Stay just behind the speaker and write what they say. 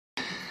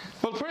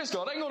Well, praise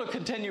God. I'm going to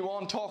continue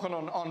on talking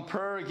on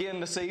prayer again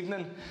this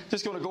evening.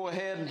 Just going to go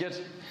ahead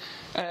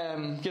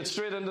and get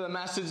straight into the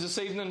message this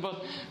evening.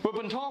 But we've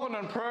been talking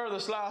on prayer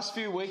this last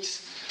few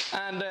weeks,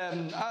 and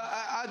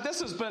this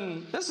has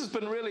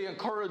been really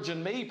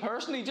encouraging me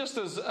personally. Just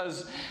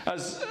as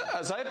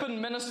I've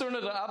been ministering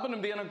it, I've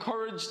been being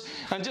encouraged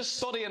and just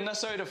studying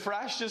this out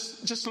afresh.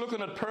 Just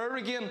looking at prayer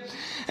again.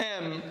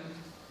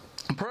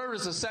 Prayer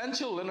is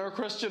essential in our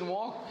Christian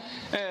walk.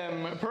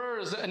 Prayer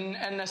is a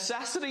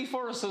necessity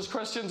for us as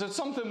Christians. It's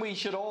something we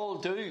should all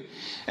do.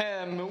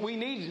 We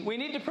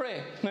need to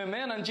pray.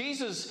 Amen. And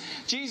Jesus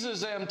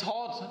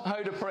taught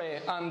how to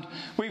pray. And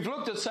we've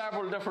looked at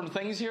several different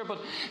things here. But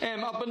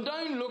I've been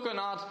down looking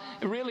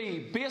at really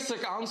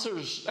basic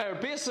answers,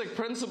 basic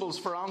principles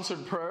for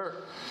answered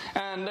prayer.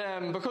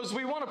 And because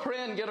we want to pray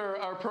and get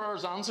our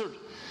prayers answered.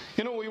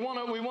 You know, we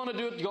want to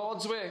do it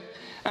God's way.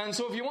 And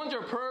so if you want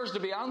your prayers to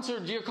be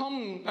answered, you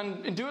come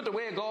and do it the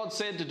way God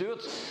said to do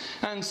it.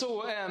 And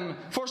so,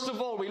 first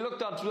of all, we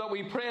looked at that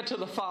we pray to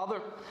the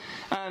Father.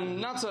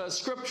 And that's a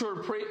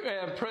scriptural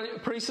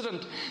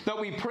precedent that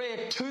we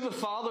pray to the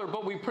Father,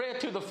 but we pray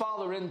to the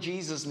Father in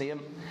Jesus'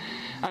 name.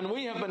 And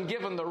we have been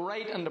given the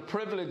right and the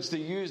privilege to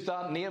use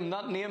that name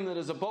that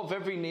is above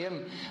every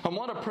name. And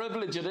what a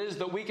privilege it is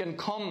that we can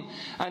come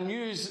and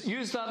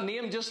use that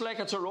name just like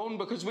it's our own,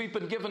 because we've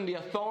been given the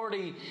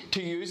authority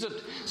to use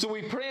it. So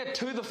we pray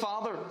to the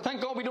Father.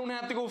 Thank God we don't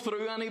have to go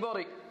through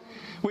anybody.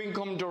 We can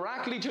come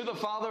directly to the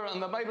Father, and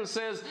the Bible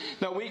says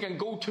that we can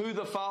go to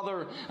the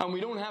Father and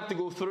we don't have to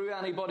go through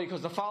anybody,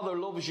 because the Father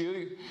loves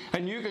you,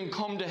 and you can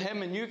come to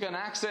Him and you can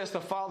access the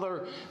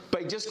Father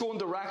by just going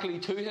directly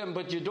to Him.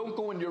 But you don't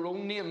go in your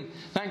own name.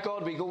 Thank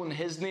God we go in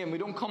His name. We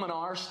don't come in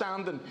our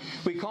standing.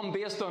 We come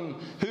based on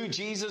who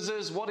Jesus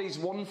is, what He's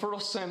won for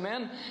us.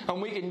 Amen.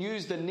 And we can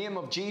use the name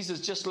of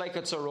Jesus just like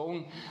it's our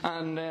own.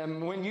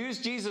 And when you use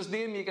Jesus'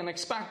 name, you can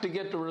expect to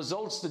get the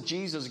results that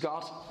Jesus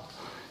got.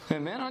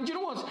 Amen. And you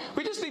know what?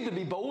 We just need to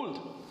be bold.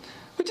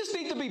 We just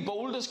need to be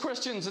bold as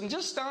Christians and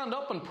just stand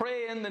up and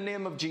pray in the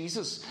name of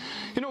Jesus.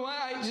 You know,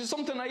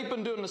 something I've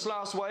been doing this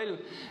last while,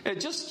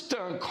 just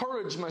to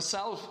encourage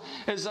myself,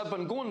 is I've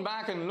been going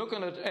back and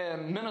looking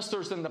at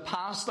ministers in the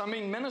past. I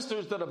mean,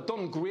 ministers that have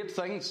done great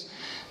things.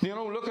 You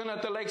know, looking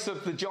at the likes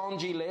of the John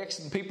G. Lakes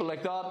and people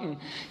like that. And,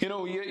 you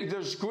know,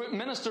 there's great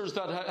ministers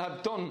that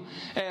have done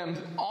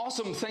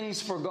awesome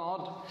things for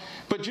God.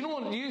 But you know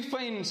what? You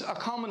find a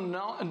common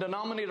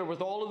denominator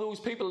with all of those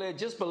people. They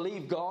just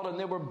believed God, and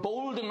they were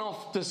bold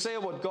enough to say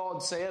what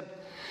God said.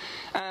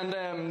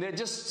 And they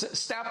just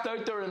stepped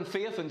out there in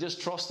faith and just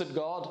trusted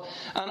God.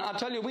 And I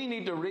tell you, we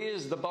need to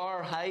raise the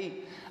bar high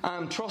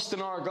and trust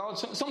in our God.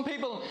 Some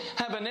people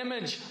have an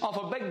image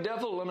of a big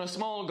devil and a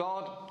small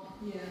God.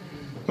 Yeah.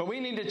 But we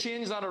need to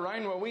change that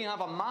around, where we have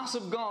a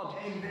massive God.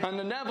 Amen. And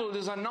the devil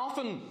is a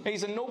nothing.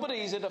 He's a nobody.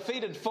 He's a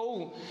defeated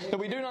foe. That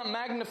we do not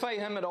magnify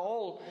him at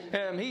all.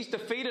 He's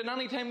defeated.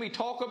 Anytime we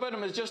talk about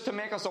him is just to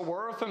make us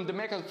aware of him, to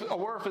make us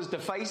aware of his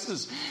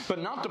devices, but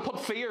not to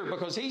put fear,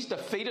 because he's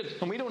defeated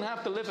and we don't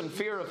have to live in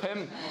fear of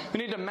him.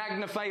 We need to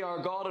magnify our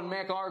God and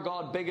make our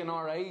God big in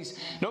our eyes.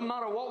 No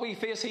matter what we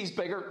face, he's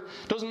bigger.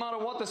 Doesn't matter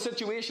what the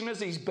situation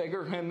is, he's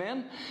bigger.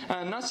 Amen.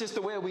 And that's just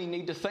the way we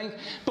need to think.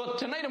 But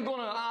tonight I'm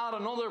going to add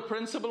another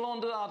principle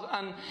onto that,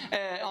 and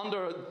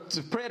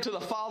to pray to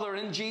the Father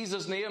in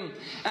Jesus' name.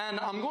 And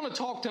I'm going to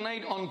talk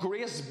tonight on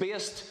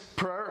grace-based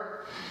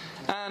prayer,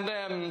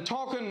 and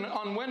talking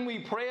on when we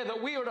pray,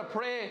 that we are to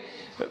pray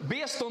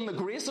based on the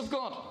grace of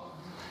God.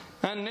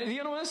 And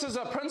you know, this is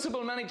a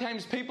principle many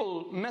times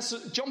people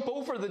jump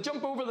over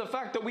the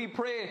fact that we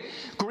pray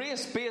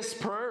grace-based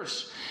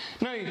prayers.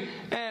 Now,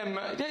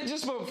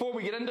 just before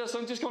we get into this,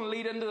 I'm just going to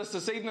lead into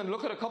this evening and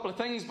look at a couple of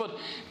things. But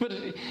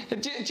do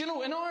you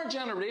know, in our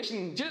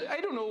generation,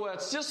 I don't know,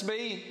 it's just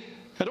me.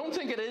 I don't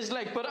think it is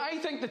but I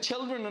think the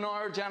children in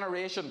our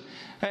generation,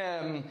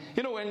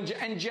 you know,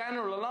 in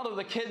general, a lot of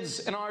the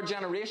kids in our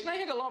generation, I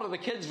think a lot of the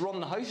kids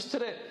run the house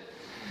today.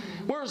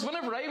 Whereas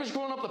whenever I was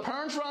growing up, the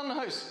parents ran the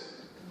house.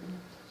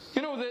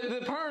 You know,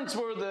 the parents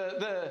were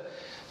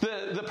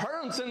the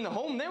parents in the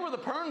home. They were the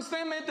parents.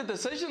 They made the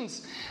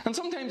decisions. And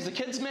sometimes the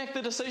kids make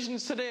the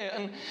decisions today.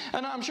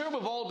 And I'm sure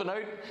we've all been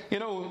out, you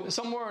know,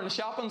 somewhere in a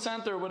shopping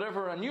centre or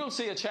whatever, and you'll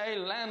see a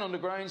child laying on the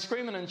ground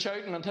screaming and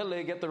shouting until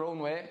they get their own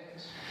way.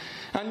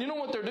 And you know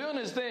what they're doing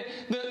is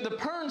the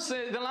parents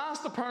say, they'll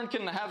ask the parent,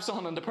 can they have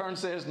something? And the parent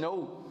says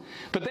no.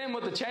 But then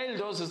what the child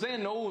does is they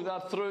know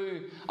that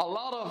through a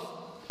lot of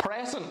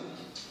pressing,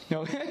 you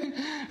know,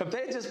 if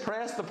they just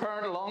press the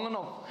parent long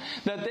enough,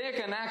 that they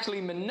can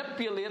actually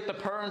manipulate the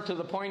parent to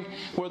the point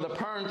where the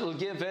parent will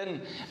give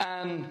in,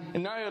 and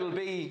now it'll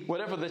be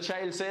whatever the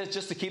child says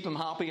just to keep them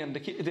happy, and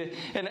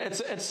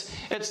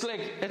it's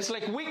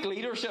like weak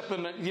leadership,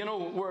 and you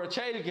know, where a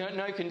child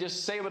now can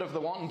just say whatever they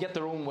want and get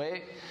their own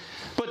way.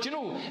 But you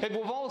know,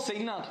 we've all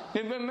seen that.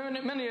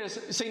 Many of us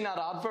seen that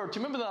advert. Do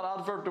you remember that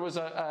advert? There was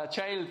a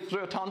child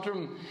threw a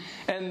tantrum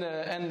in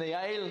the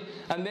aisle,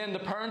 and then the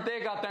parent,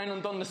 they got down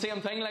and done the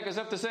same thing, like as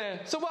if to say,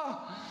 so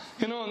what?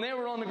 You know, and they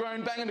were on the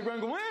ground, banging the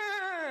ground, going,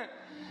 Wah!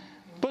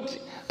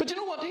 But you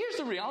know what? Here's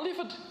the reality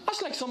of it.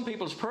 That's like some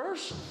people's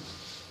prayers.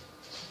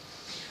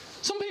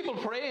 Some people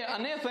pray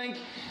and they think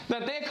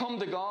that they come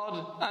to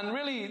God, and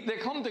really they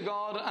come to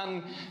God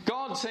and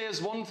God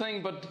says one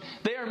thing, but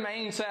their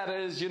mindset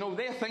is,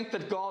 they think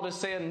that God is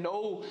saying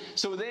no.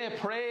 So they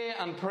pray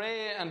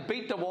and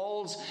beat the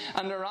walls,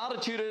 and their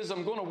attitude is,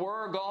 I'm going to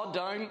wear God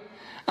down,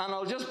 and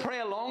I'll just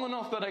pray long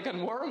enough that I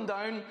can wear him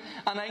down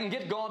and I can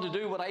get God to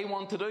do what I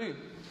want to do.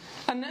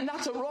 And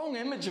that's a wrong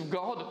image of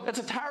God. It's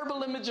a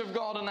terrible image of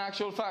God in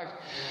actual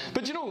fact.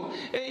 But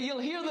you'll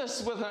hear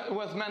this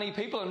with many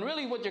people, and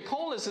really what you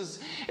call this is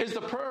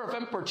the prayer of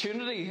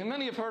importunity. And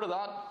many have heard of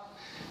that.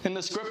 In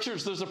the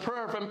scriptures, there's a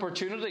prayer of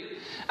importunity,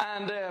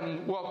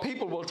 and what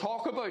people will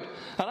talk about.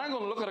 And I'm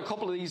going to look at a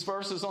couple of these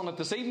verses on it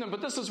this evening,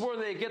 but this is where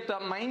they get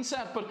that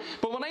mindset. But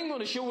what I'm going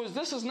to show is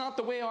this is not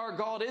the way our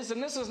God is,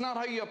 and this is not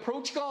how you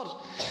approach God.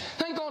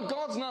 Thank God,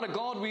 God's not a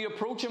God where you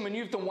approach him and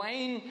you have to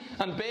whine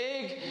and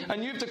beg,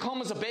 and you have to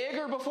come as a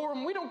beggar before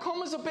him. We don't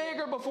come as a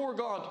beggar before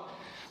God.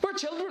 We're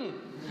children.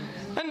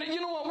 And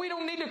you know what? We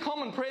don't need to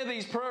come and pray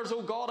these prayers,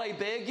 oh God, I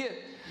beg you.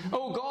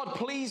 Oh God,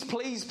 please,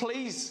 please,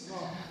 please.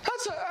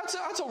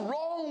 That's a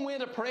wrong way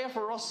to pray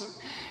for us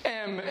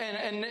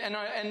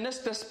in this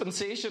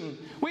dispensation.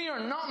 We are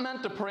not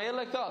meant to pray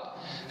like that.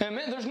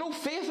 There's no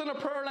faith in a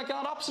prayer like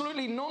that,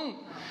 absolutely none.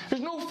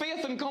 There's no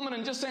faith in coming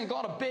and just saying,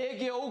 God, I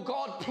beg you, oh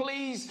God,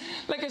 please.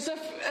 Like as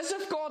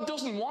if God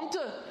doesn't want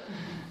to.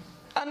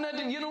 And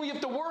then, you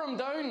have to wear him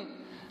down.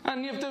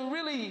 And you have to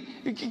really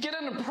get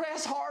in and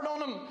press hard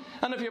on him.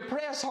 And if you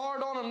press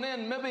hard on him,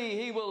 then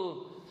maybe he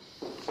will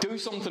do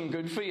something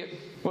good for you.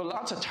 Well,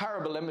 that's a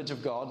terrible image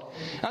of God.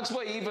 That's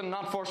why even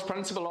that first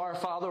principle, Our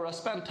Father, I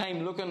spent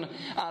time looking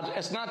at,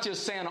 it's not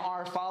just saying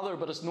Our Father,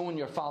 but it's knowing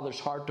your Father's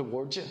heart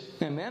towards you.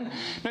 Amen?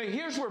 Now,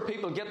 here's where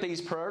people get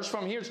these prayers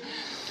from. Here's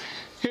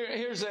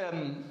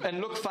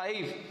in Luke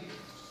 5.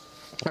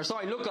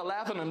 Luke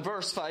 11 and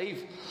verse 5.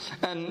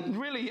 And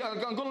really, I'm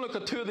going to look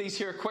at two of these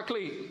here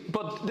quickly.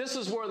 But this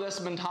is where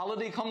this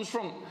mentality comes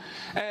from.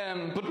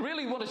 But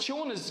really what it's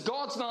showing is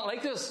God's not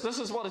like this. This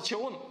is what it's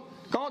showing.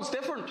 God's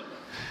different.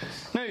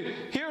 Now,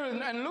 here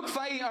in Luke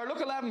 5, or Luke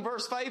 11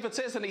 verse 5, it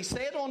says, And he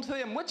said unto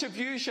them, Which of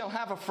you shall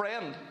have a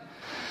friend?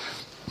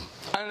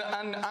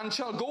 And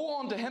shall go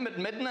unto him at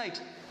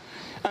midnight,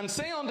 and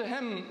say unto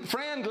him,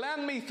 Friend,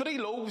 lend me 3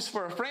 loaves,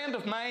 for a friend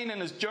of mine in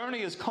his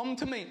journey is come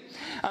to me,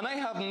 and I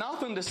have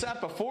nothing to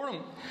set before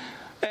him.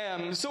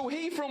 So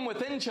he from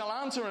within shall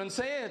answer and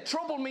say,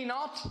 Trouble me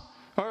not.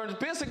 Or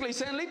basically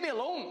saying, Leave me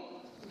alone.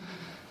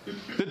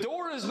 The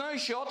door is now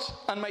shut,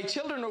 and my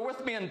children are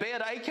with me in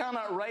bed. I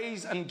cannot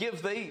rise and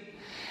give thee.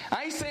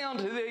 I say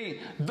unto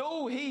thee,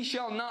 though he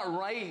shall not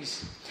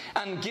rise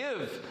and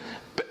give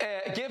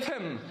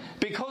him,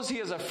 because he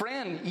is a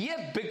friend,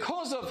 yet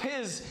because of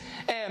his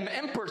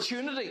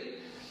importunity,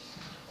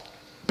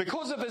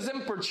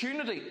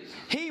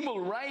 he will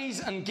rise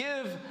and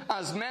give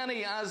as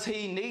many as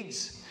he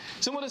needs.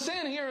 So what it's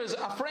saying here is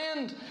a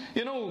friend,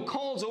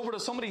 calls over to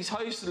somebody's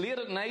house late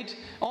at night,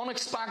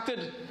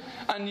 unexpected,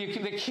 and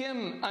they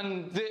came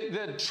and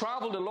they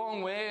travelled a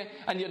long way,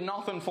 and you had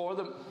nothing for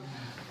them.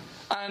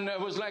 And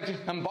it was like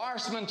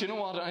embarrassment. You know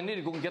what? I need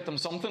to go and get them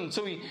something.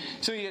 So you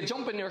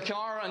jump in your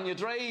car and you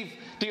drive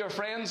to your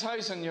friend's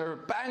house and you're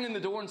banging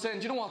the door and saying,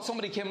 "Do you know what?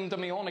 Somebody came to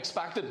me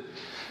unexpected.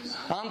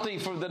 Auntie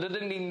that I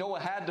didn't even know I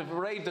had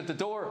arrived at the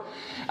door,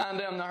 and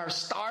they're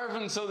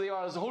starving. So they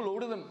are. There's a whole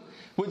load of them.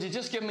 Would you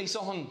just give me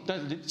something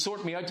to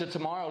sort me out till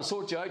tomorrow? I'll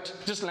sort you out.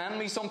 Just lend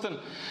me something."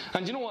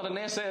 And you know what? And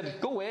they said,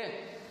 "Go away."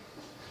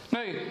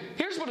 Now,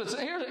 here's what it's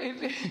here.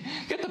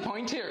 Get the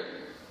point here.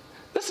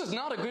 This is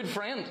not a good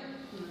friend.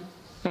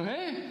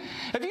 Okay?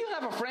 If you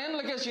have a friend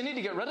like this, you need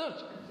to get rid of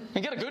it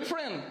and get a good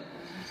friend.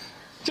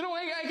 Do you know,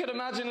 I could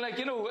imagine,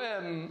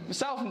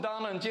 myself and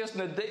Donna and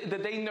Jason, the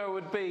Dean there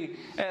would be,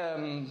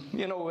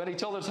 at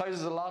each other's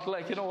houses a lot, and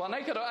I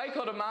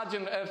could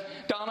imagine if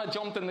Donna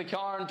jumped in the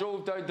car and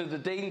drove down to the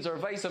Dean's or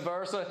vice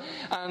versa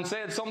and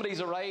said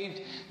somebody's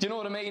arrived. Do you know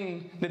what I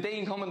mean? The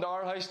Dean coming to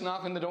our house,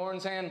 knocking the door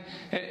and saying,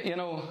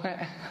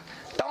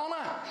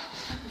 Donna!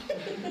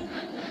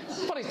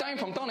 Somebody's down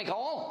from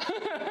Donegal.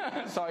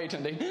 Sorry,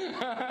 Tindy.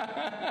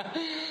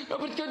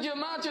 But could you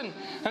imagine?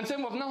 And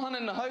saying we've nothing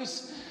in the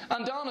house,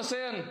 and Donna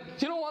saying,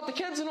 "Do you know what? The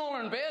kids and all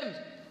are in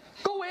bed.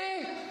 Go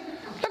away."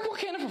 Like, what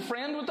kind of a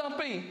friend would that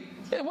be?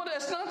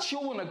 It's not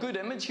showing a good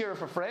image here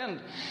of a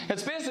friend.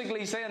 It's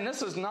basically saying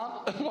this is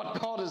not what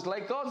God is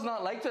like. God's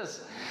not like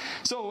this.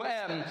 So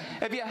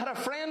if you had a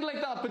friend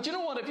like that, but you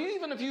know what?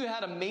 Even if you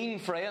had a mean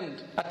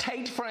friend, a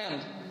tight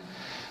friend,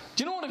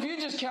 do you know what? If you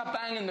just kept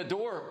banging the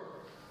door,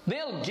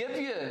 they'll give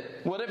you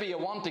whatever you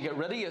want to get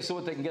rid of you so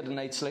that they can get a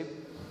night's sleep.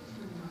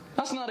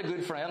 That's not a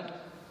good friend.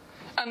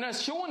 And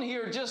it's showing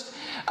here just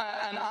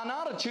an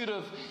attitude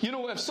of,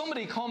 if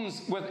somebody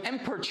comes with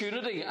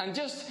importunity and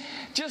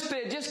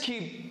they just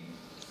keep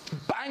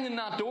banging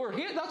that door.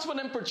 Here, that's what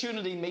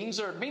importunity means.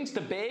 Or it means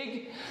to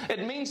beg.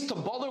 It means to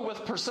bother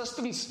with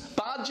persistence,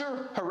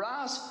 badger,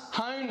 harass,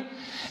 hound,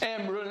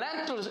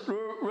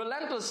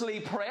 relentlessly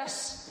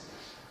press.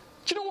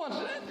 Do you know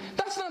what?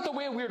 That's not the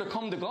way we're to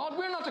come to God.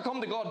 We're not to come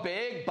to God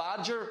beg,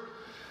 badger,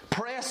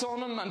 press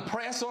on Him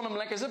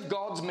like as if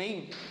God's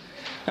mean.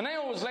 And I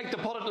always like to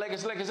put it like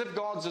it's like as if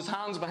God's his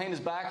hands behind his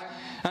back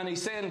and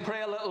He's saying,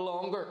 pray a little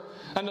longer.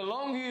 And the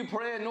longer you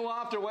pray,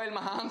 after a while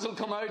my hands will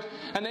come out,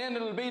 and then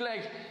it'll be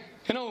like,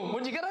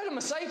 would you get out of my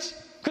sight?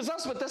 Because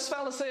that's what this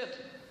fella said.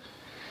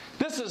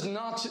 This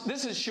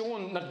is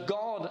showing that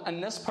God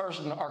and this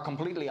person are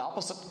completely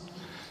opposite.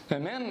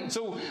 Amen.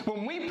 So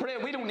when we pray,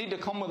 we don't need to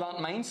come with that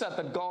mindset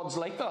that God's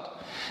like that.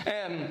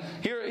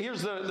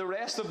 Here's the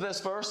rest of this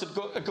verse.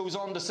 It goes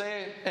on to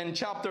say in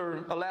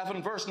chapter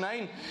 11, verse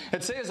 9,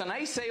 it says, and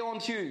I say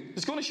unto you,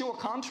 it's going to show a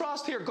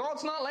contrast here.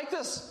 God's not like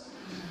this.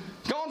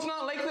 God's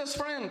not like this,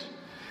 friend.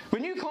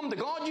 When you come to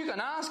God, you can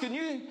ask and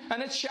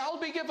it shall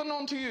be given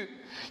unto you.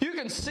 You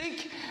can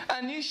seek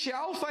and you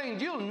shall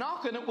find. You'll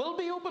knock and it will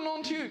be opened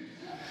unto you.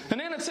 And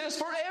then it says,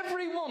 for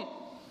everyone.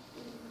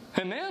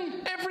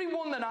 Amen?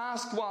 Everyone that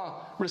asks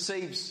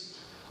receives.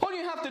 All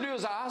you have to do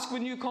is ask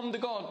when you come to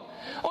God.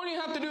 All you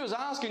have to do is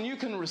ask and you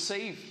can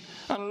receive.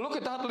 And look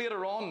at that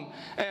later on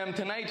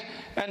tonight.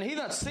 And he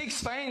that seeks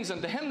finds,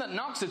 and to him that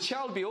knocks it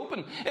shall be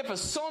open. If a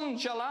son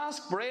shall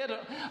ask bread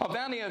of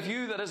any of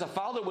you that is a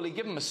father, will he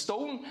give him a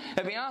stone?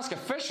 If he ask a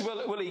fish,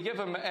 will he give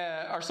him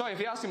if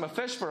he asks him a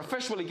fish for a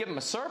fish, will he give him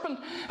a serpent?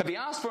 If he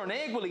asks for an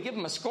egg, will he give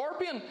him a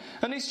scorpion?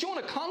 And he's showing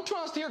a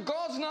contrast here.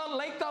 God's not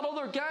like that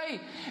other guy.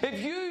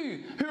 If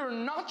you, who are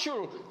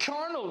natural,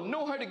 carnal,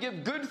 know how to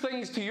give good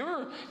things to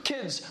your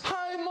kids,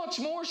 how much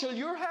more shall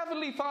your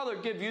heavenly Father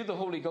give you the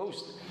Holy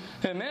Ghost?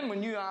 Amen.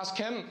 When you ask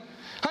Him,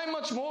 how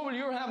much more will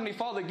your Heavenly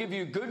Father give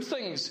you good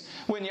things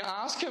when you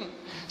ask Him?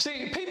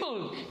 See,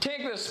 people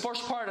take this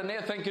first part and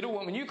they think,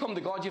 when you come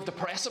to God, you have to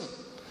press Him.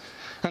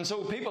 And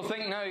so people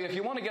think now, if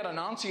you want to get an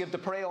answer, you have to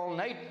pray all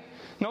night.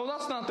 No,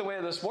 that's not the way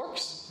this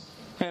works.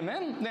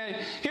 Amen. Now,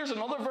 here's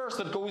another verse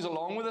that goes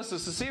along with this.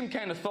 It's the same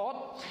kind of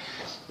thought.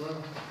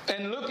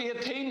 In Luke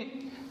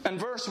 18 and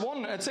verse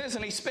 1, it says,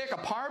 and he spake a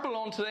parable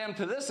unto them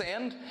to this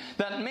end,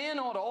 that men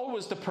ought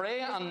always to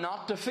pray and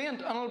not to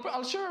faint. And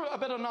I'll share a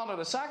bit of that in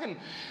a second.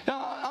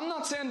 Now, I'm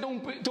not saying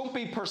don't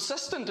be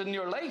persistent in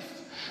your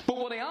life. But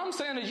what I am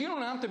saying is you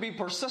don't have to be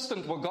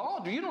persistent with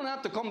God. You don't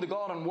have to come to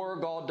God and wear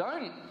God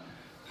down.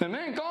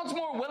 Amen. God's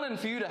more willing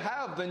for you to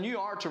have than you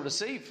are to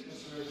receive.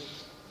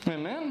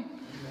 Amen.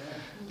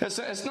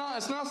 It's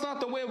not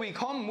the way we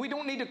come. We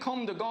don't need to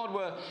come to God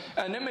with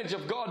an image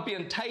of God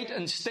being tight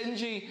and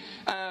stingy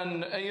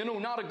and,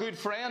 not a good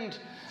friend.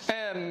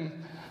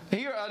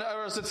 Here,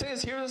 or as it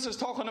says here, this is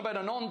talking about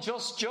an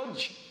unjust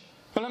judge.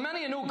 Well,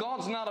 many of you know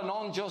God's not an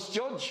unjust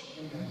judge.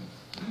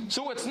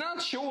 So it's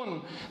not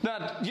showing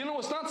that,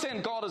 it's not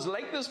saying God is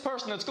like this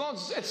person.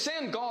 It's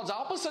saying God's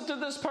opposite to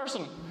this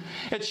person.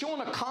 It's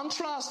showing a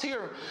contrast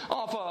here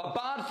of a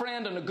bad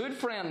friend and a good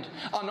friend,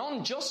 an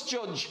unjust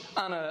judge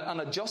and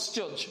a just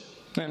judge.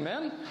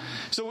 Amen.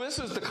 So this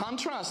is the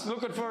contrast.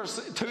 Look at verse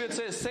 2. It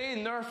says,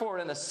 saying therefore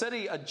in a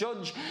city a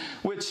judge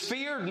which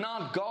feared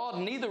not God,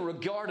 neither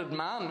regarded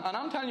man. And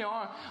I'm telling you,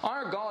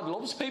 our God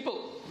loves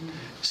people.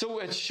 So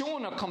it's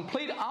showing a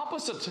complete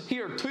opposite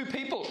here, two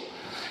people.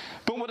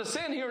 But what it's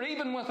saying here,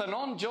 even with an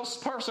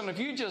unjust person, if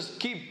you just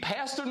keep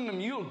pestering them,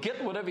 you'll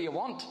get whatever you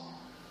want.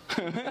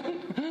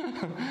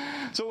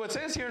 So it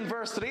says here in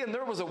verse 3, and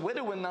there was a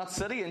widow in that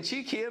city, and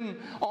she came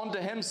unto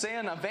him,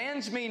 saying,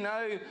 avenge me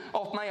now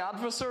of my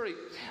adversary.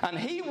 And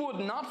he would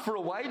not for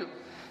a while.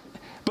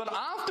 But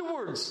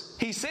afterwards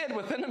he said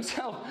within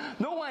himself,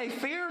 no, I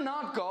fear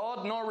not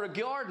God, nor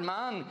regard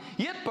man.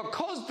 Yet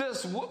because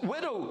this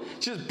widow,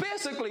 she's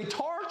basically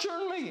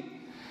torturing me,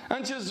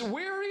 and she's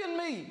wearying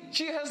me.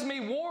 She has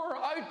me wore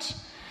out.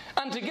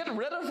 And to get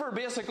rid of her,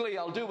 basically,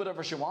 I'll do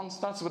whatever she wants.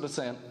 That's what it's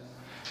saying.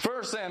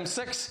 Verse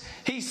 6,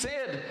 he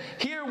said,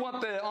 hear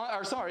what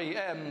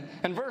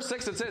in verse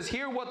 6 it says,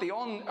 hear what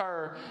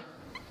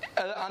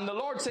and the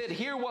Lord said,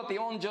 hear what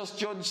the unjust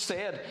judge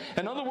said.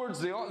 In other words,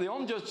 the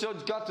unjust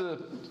judge got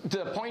to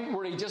the point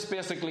where he just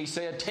basically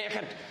said, take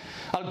it.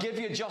 I'll give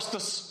you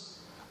justice.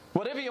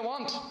 Whatever you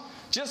want.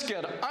 Just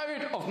get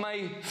out of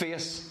my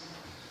face.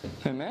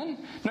 Amen.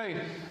 Now,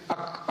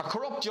 a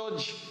corrupt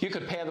judge, you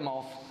could pay them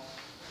off.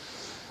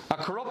 A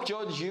corrupt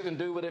judge, you can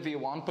do whatever you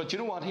want. But you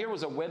know what? Here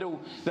was a widow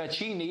that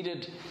she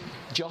needed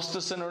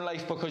justice in her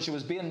life because she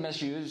was being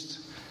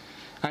misused.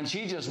 And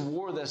she just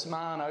wore this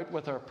man out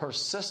with her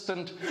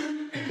persistent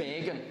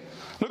begging.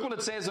 Look what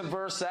it says in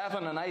verse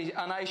 7. And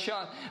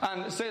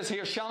it says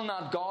here, shall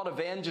not God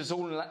avenge his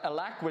own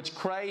elect which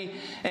cry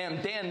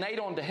day and night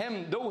unto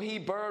him, though he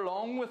bear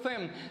long with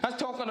them? That's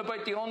talking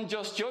about the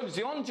unjust judge.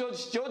 The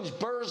unjust judge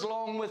bears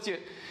long with you.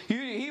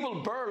 He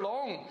will bear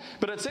long.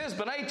 But it says,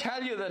 but I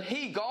tell you that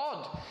he,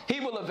 God,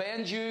 he will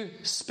avenge you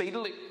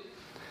speedily.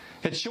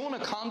 It's showing a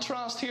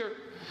contrast here.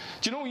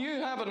 Do you know,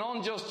 you have an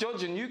unjust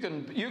judge, and you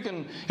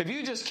can if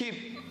you just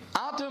keep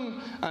at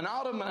him and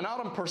at him and at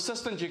him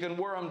persistent, you can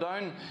wear him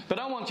down. But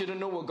I want you to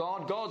know with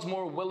God's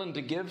more willing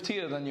to give to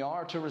you than you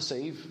are to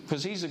receive,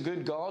 because he's a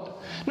good God.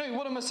 Now,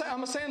 what am I saying?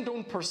 I'm saying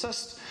don't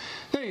persist.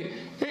 Now,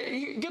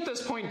 get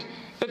this point.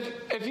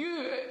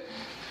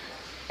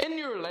 In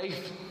your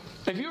life,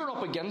 if you're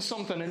up against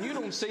something and you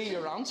don't see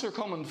your answer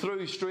coming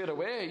through straight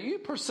away, you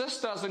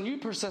persist as in you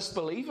persist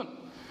believing.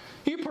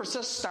 You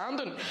persist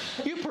standing.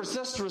 You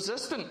persist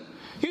resisting.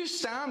 You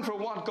stand for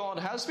what God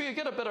has for you.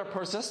 Get a bit of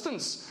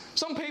persistence.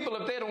 Some people,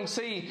 if they don't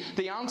see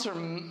the answer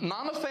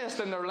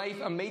manifest in their life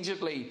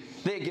immediately,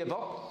 they give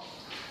up.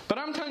 But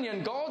I'm telling you,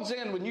 in God's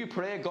end, when you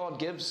pray, God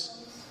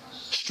gives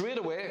straight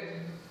away.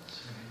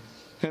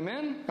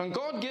 Amen? And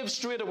God gives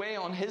straight away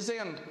on His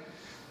end.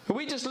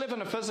 We just live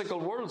in a physical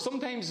world.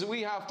 Sometimes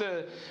we have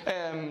to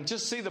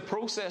just see the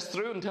process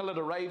through until it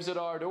arrives at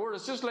our door.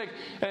 It's just like,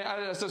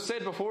 as I've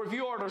said before, if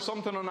you order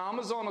something on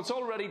Amazon, it's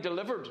already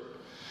delivered.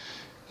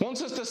 Once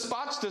it's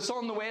dispatched, it's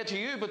on the way to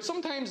you. But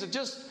sometimes it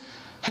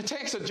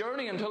takes a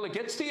journey until it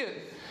gets to you.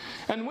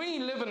 And we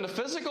live in the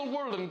physical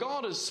world, and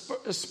God is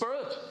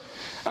spirit.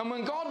 And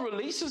when God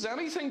releases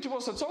anything to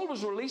us, it's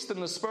always released in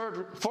the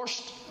spirit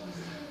first.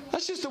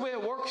 That's just the way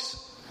it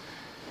works.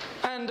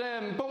 And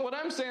but what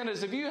I'm saying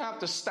is, if you have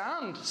to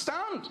stand.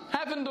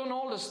 Haven't done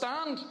all to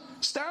stand.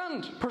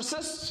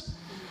 Persist.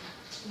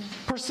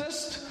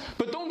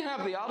 But don't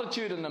have the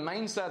attitude and the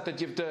mindset that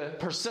you have to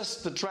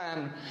persist to try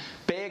and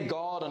beg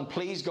God and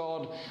please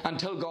God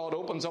until God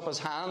opens up His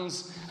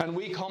hands and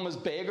we come as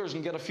beggars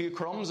and get a few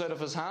crumbs out of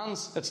His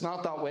hands. It's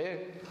not that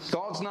way.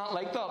 God's not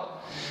like that.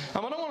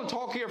 And what I want to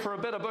talk here for a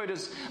bit about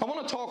is, I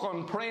want to talk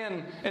on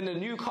praying in the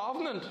new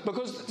covenant,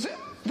 because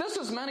this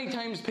is many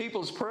times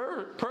people's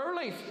prayer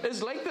life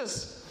is like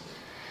this.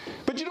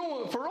 But you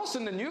know, for us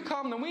in the new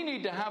covenant, we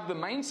need to have the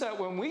mindset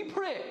when we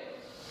pray.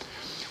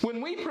 When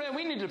we pray,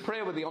 we need to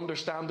pray with the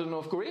understanding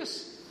of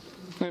grace.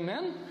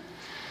 Amen?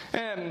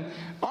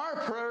 Our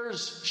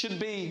prayers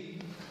should be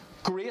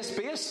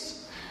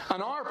grace-based.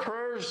 And our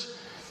prayers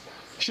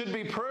should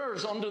be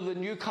prayers under the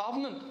new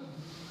covenant.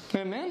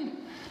 Amen?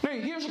 Now,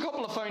 here's a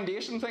couple of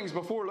foundation things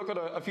before we look at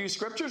a few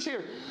scriptures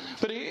here.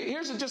 But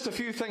here's just a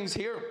few things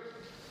here.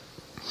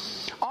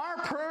 Our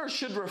prayers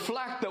should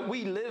reflect that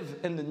we live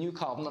in the new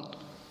covenant.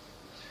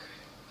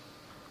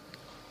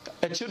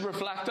 It should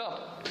reflect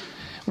that.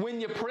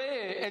 When you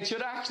pray, it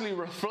should actually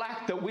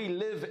reflect that we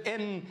live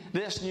in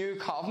this new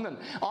covenant.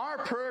 Our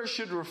prayers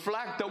should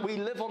reflect that we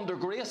live under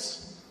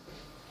grace.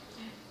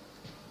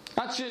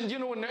 That should, you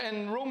know,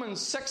 in Romans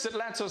 6 it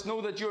lets us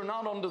know that you're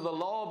not under the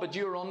law, but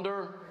you're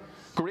under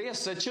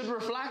grace. It should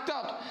reflect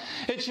that.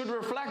 It should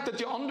reflect that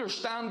you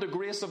understand the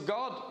grace of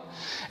God.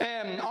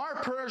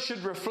 Our prayers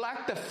should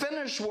reflect the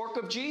finished work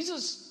of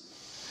Jesus.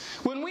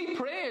 When we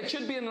pray, it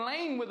should be in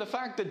line with the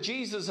fact that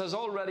Jesus has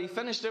already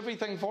finished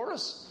everything for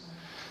us.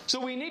 So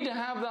we need to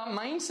have that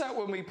mindset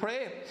when we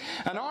pray.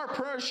 And our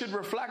prayer should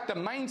reflect the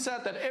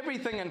mindset that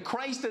everything in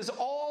Christ is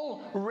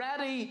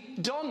already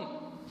done.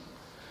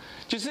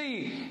 Do you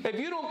see, if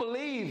you don't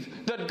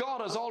believe that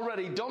God has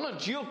already done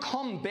it, you'll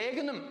come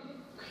begging Him.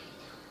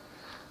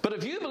 But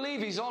if you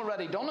believe He's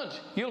already done it,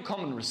 you'll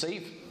come and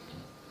receive.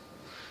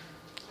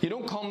 You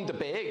don't come to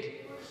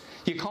beg.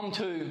 You come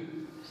to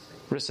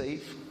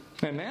receive.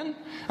 Amen?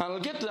 And I'll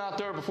get to that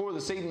there before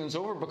this evening's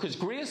over, because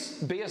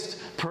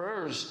grace-based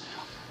prayers,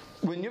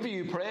 whenever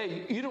you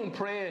pray, you don't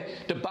pray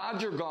to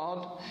badger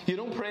God. You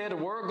don't pray to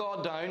wear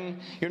God down.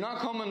 You're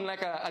not coming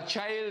like a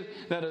child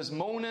that is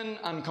moaning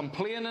and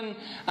complaining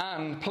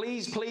and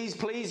please, please,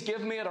 please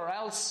give me it or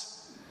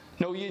else.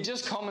 No, you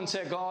just come and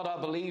say, God,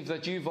 I believe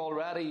that you've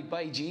already,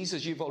 by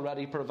Jesus, you've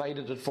already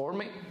provided it for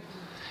me.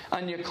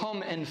 And you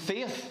come in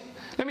faith.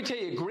 Let me tell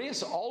you,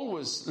 grace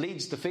always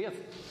leads to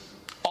faith.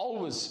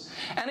 Always.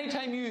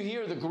 Anytime you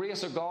hear the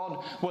grace of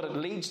God, what it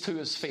leads to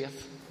is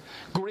faith.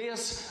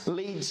 Grace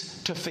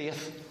leads to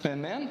faith.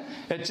 Amen?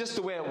 It's just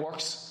the way it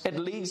works. It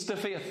leads to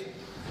faith.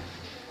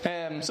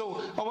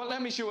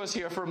 Let me show us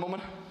here for a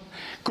moment.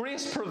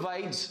 Grace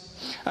provides.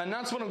 And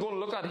that's what I'm going to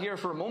look at here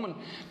for a moment.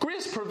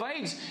 Grace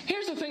provides.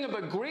 Here's the thing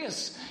about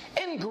grace.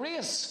 In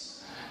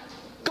grace,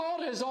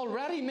 God has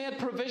already made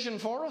provision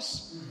for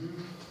us.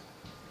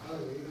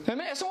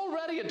 Amen? It's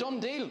already a done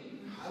deal.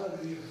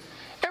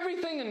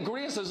 Everything in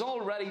grace is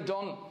already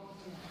done.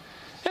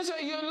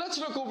 Let's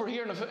look over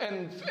here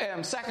in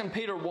 2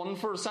 Peter 1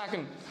 for a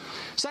second.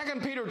 2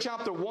 Peter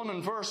chapter 1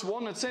 and verse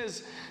 1, it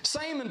says,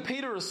 Simon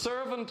Peter, a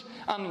servant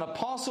and an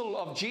apostle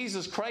of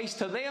Jesus Christ,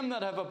 to them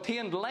that have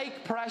obtained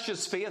like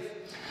precious faith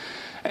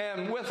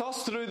with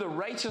us through the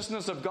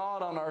righteousness of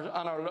God and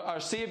our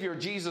Saviour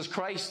Jesus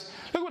Christ.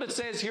 Look what it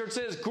says here. It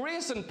says,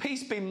 grace and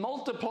peace be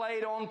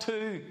multiplied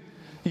unto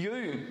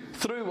you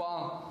through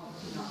what?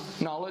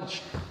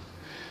 Knowledge.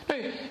 Now,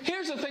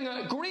 here's the thing.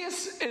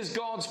 Grace is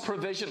God's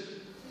provision.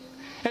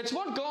 It's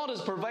what God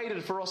has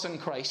provided for us in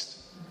Christ.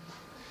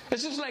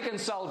 It's just like in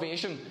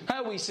salvation.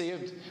 How are we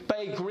saved?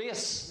 By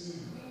grace,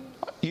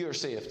 you're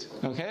saved.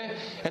 Okay?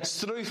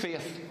 It's through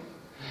faith.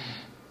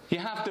 You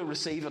have to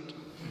receive it.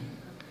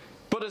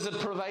 But But is it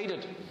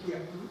provided?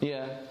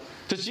 Yeah.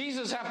 Does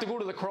Jesus have to go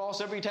to the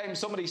cross every time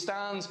somebody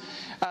stands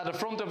at the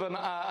front of an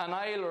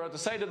aisle or at the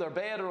side of their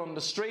bed or on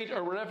the street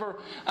or wherever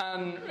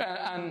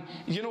and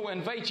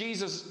invite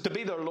Jesus to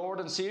be their Lord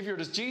and Savior?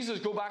 Does Jesus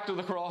go back to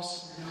the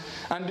cross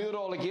and do it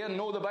all again?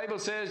 No, the Bible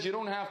says you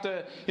don't have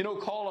to,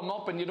 call him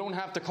up and you don't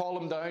have to call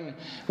him down.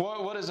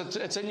 What is it?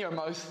 It's in your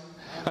mouth.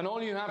 And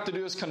all you have to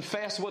do is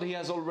confess what he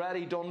has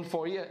already done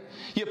for you.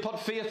 You put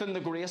faith in the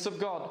grace of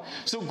God.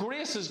 So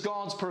grace is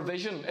God's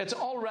provision. It's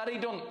already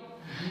done.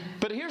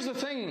 But here's the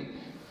thing.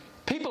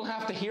 People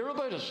have to hear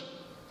about it.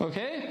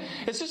 Okay?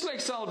 It's just like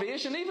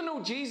salvation. Even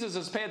though Jesus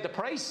has paid the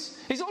price,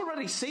 he's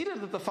already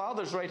seated at the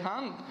Father's right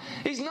hand.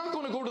 He's not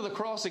going to go to the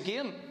cross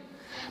again.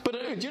 But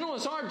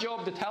it's our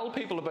job to tell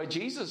people about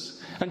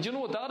Jesus. And do you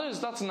know what that is?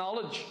 That's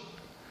knowledge.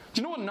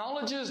 Do you know what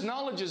knowledge is?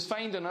 Knowledge is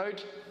finding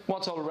out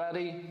what's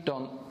already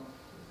done.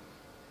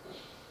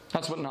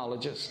 That's what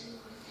knowledge is.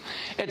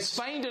 It's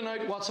finding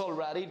out what's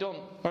already done.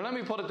 Or let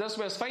me put it this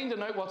way. It's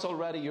finding out what's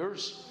already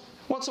yours.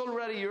 What's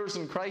already yours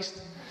in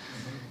Christ.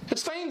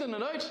 It's finding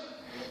it out.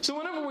 So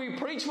whenever we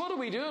preach, what are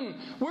we doing?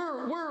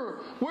 We're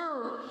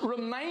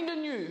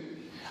reminding you.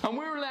 And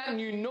we're letting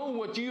you know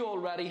what you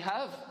already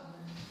have.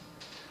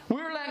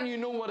 We're letting you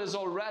know what is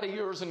already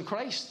yours in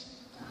Christ.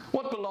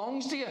 What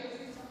belongs to you.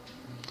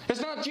 It's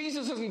not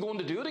Jesus isn't going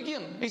to do it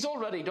again. He's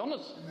already done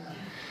it.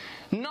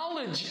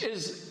 Knowledge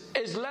is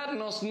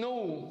letting us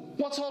know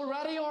what's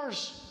already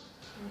ours.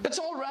 It's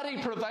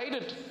already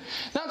provided.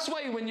 That's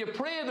why when you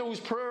pray those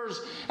prayers,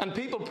 and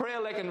people pray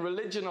like in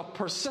religion of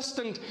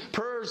persistent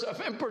prayers of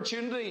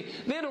importunity,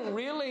 they don't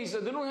realize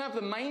that they don't have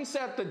the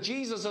mindset that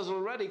Jesus has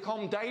already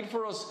come, died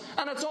for us,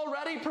 and it's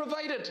already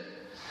provided.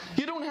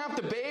 You don't have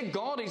to beg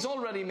God. He's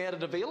already made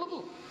it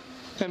available.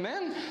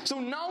 Amen? So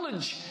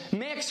knowledge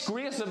makes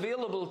grace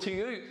available to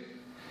you.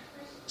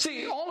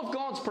 See, all of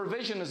God's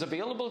provision is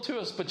available to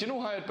us, but you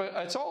know how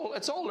it's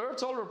all there,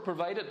 it's all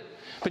provided.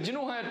 But you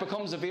know how it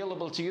becomes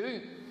available to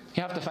you?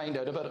 You have to find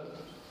out about it.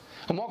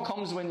 And what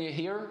comes when you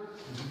hear?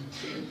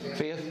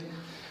 Faith.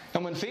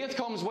 And when faith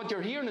comes, what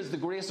you're hearing is the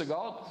grace of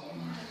God.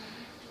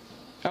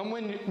 And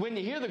when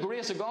you hear the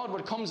grace of God,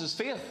 what comes is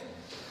faith.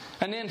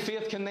 And then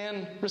faith can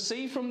then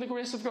receive from the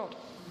grace of God.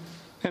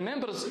 Amen?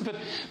 But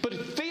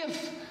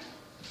faith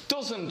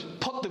doesn't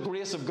put the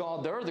grace of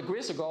God there. The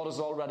grace of God is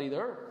already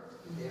there.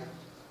 Yeah.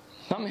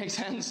 That makes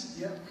sense?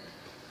 Yeah.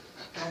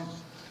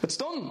 It's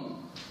done.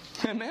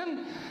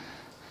 Amen?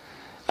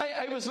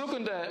 I was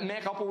looking to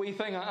make up a wee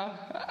thing.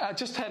 I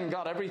just hadn't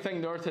got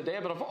everything there today,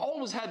 but I've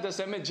always had this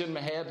image in my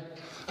head.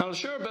 And I'll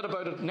share a bit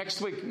about it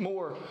next week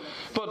more.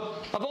 But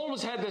I've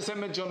always had this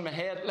image on my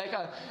head, like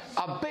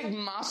a big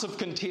massive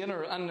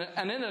container, and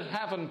in it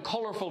having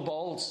colourful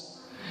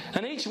balls.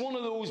 And each one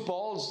of those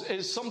balls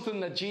is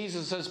something that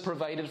Jesus has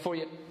provided for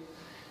you.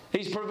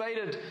 He's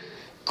provided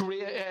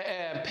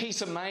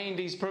peace of mind.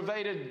 He's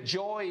provided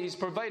joy. He's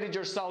provided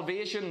your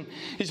salvation.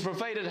 He's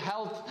provided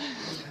health.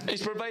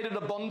 He's provided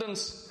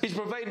abundance. He's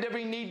provided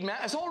every need met.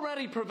 It's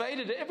already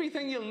provided.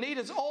 Everything you'll need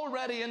is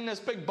already in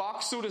this big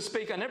box, so to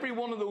speak. And every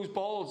one of those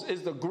balls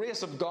is the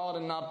grace of God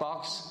in that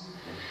box.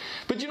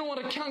 But you know what?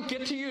 It can't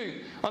get to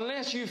you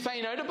unless you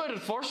find out about it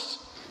first.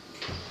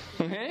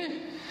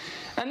 Okay?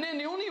 And then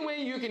the only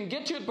way you can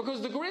get to it,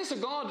 because the grace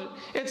of God,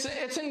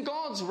 it's in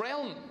God's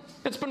realm.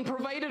 It's been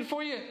provided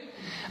for you.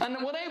 And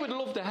what I would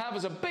love to have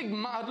is I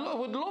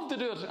would love to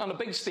do it on a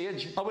big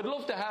stage. I would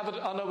love to have it,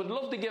 and I would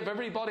love to give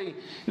everybody,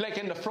 like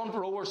in the front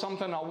row or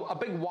something, a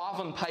big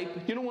waving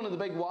pipe. You know, one of the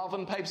big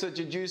waving pipes that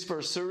you'd use for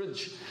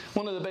sewage?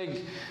 One of the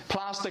big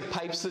plastic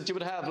pipes that you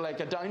would have, like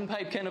a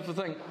downpipe kind of a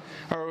thing,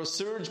 or a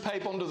surge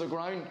pipe under the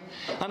ground.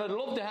 And I'd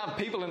love to have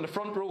people in the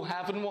front row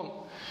having one,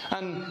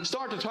 and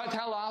start to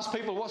ask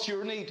people, what's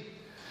your need?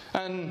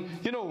 And,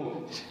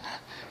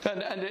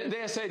 and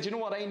they said, you know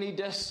what, I need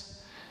this.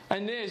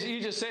 And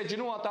you just said, you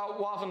know what, that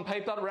waving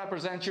pipe, that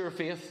represents your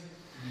faith.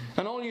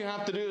 And all you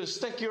have to do is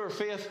stick your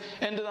faith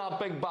into that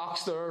big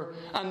box there,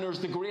 and there's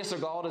the grace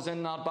of God is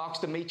in that box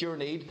to meet your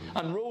need,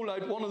 and roll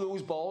out one of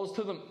those balls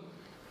to them.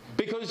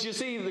 Because you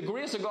see, the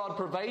grace of God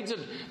provides it,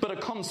 but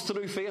it comes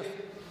through faith.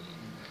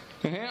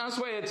 Okay? That's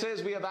why it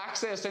says we have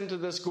access into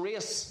this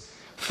grace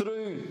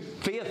through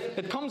faith.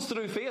 It comes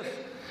through faith.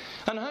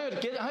 And how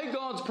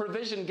God's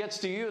provision gets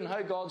to you and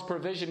how God's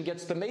provision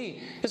gets to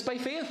me is by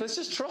faith. It's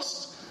just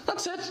trust.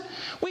 That's it.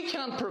 We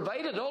can't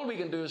provide it. All we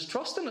can do is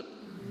trust in it.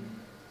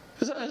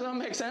 Does that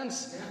make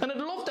sense? And I'd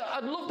love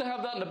to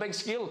have that on a big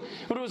scale.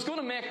 What I was going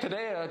to make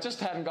today, I just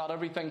hadn't got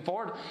everything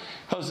for it.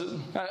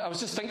 I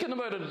was just thinking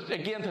about it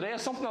again today.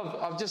 Something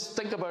I've just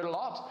think about a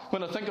lot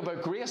when I think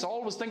about grace. I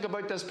always think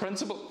about this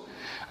principle.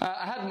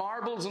 I had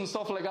marbles and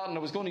stuff like that, and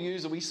I was going to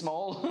use a wee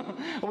small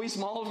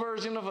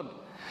version of it.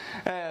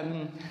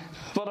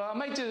 But I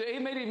might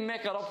even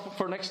make it up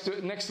for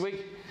next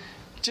week,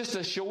 just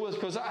to show us.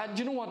 Because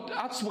you know what?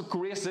 That's what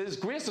grace is.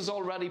 Grace is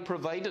already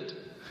provided.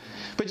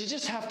 But you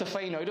just have to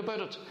find out about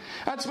it.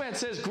 That's why it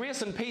says,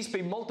 grace and peace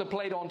be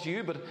multiplied unto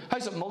you. But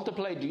how's it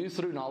multiplied to you?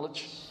 Through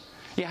knowledge.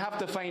 You have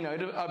to find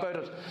out about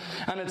it.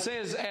 And it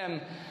says,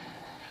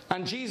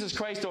 And Jesus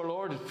Christ our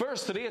Lord,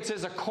 verse 3, it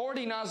says,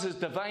 according as his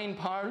divine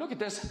power, look at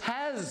this,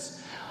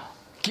 has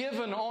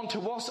given unto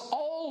us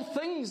all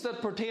things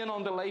that pertain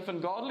unto life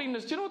and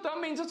godliness. Do you know what that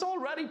means? It's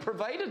already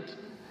provided.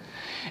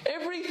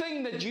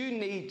 Everything that you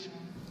need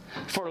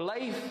for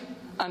life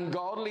and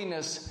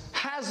godliness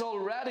has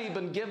already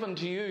been given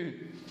to you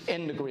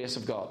in the grace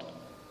of God.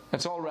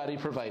 It's already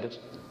provided.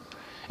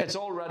 It's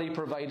already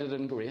provided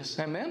in grace.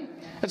 Amen?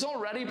 It's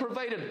already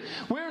provided.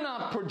 We're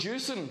not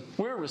producing,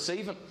 we're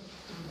receiving.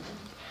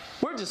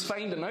 We're just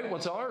finding out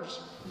what's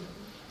ours.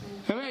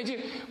 I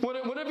mean,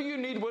 whatever you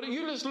need,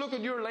 you just look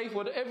at your life,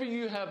 whatever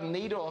you have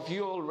need of,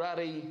 you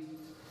already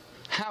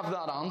have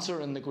that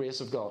answer in the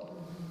grace of God.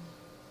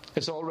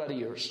 It's already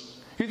yours.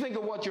 You think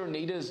of what your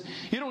need is.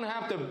 You don't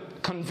have to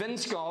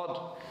convince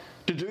God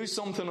to do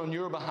something on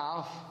your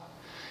behalf.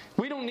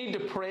 We don't need to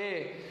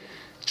pray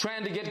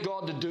trying to get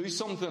God to do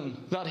something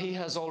that He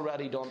has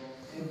already done.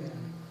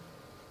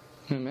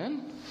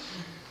 Amen?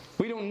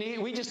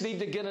 We just need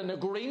to get an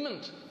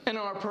agreement in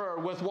our prayer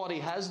with what He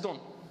has done.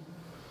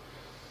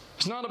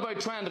 It's not about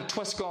trying to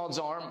twist God's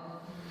arm.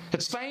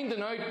 It's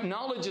finding out,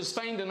 knowledge is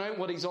finding out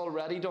what He's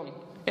already done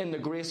in the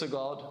grace of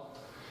God.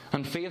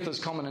 And faith is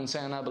coming and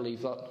saying, I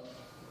believe that.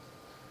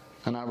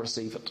 And I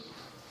receive it.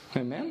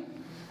 Amen?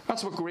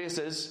 That's what grace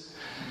is.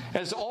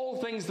 It's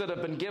all things that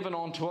have been given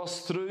unto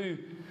us through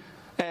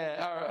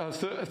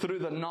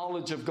the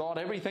knowledge of God.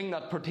 Everything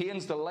that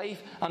pertains to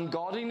life and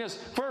godliness.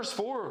 Verse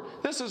 4,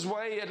 this is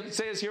why it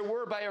says here,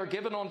 whereby are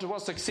given unto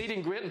us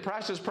exceeding great and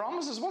precious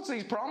promises. What's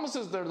these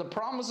promises? They're the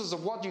promises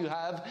of what you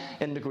have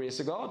in the grace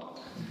of God.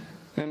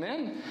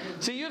 Amen?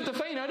 So you have to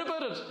find out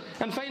about it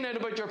and find out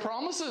about your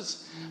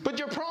promises. But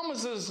your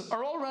promises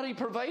are already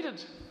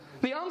provided.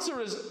 The answer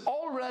is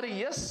already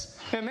yes.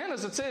 Amen?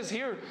 As it says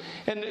here,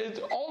 and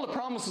all the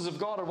promises of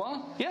God are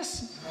what?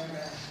 Yes.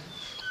 Amen.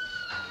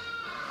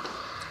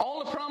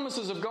 All the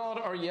promises of God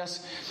are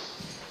yes.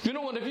 You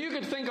know what? If you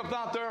could think of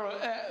that there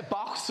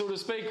box, so to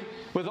speak,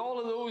 with all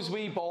of those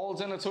wee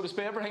balls in it, so to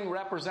speak, everything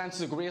represents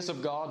the grace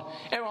of God.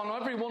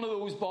 On every one of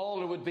those balls,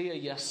 there would be a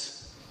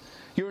yes.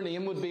 Your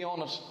name would be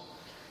on it.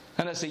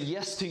 And it's a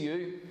yes to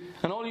you.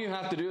 And all you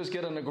have to do is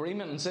get an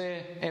agreement and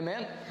say,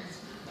 Amen.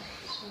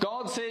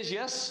 God says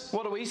yes.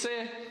 What do we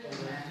say?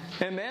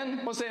 Amen.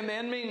 What's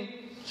amen mean?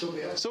 So be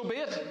it. So be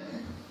it.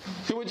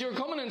 So what you're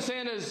coming and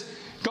saying is,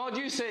 God,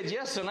 you said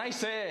yes, and I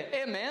say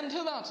amen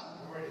to that.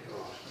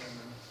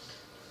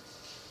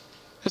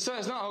 It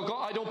says, no,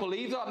 God, I don't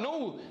believe that.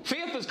 No,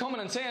 faith is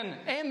coming and saying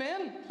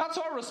amen. That's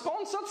our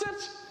response. That's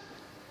it.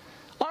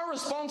 Our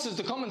response is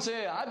to come and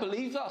say, I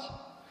believe that.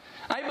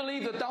 I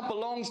believe that that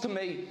belongs to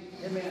me.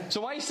 Amen.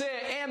 So I say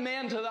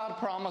amen to that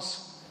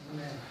promise.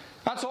 Amen.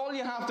 That's all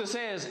you have to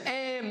say is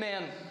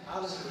amen.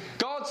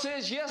 God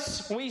says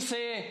yes, we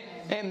say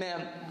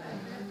amen.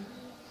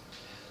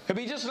 It'd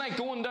be just like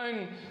going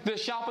down the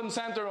shopping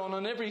centre and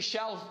on every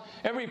shelf,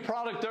 every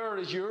product there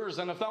is yours.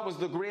 And if that was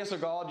the grace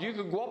of God, you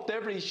could go up to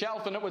every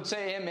shelf and it would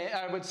say amen.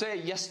 I would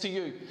say yes to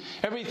you.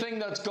 Everything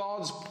that's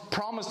God's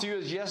promise to you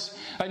is yes.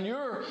 And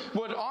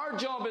our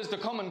job is to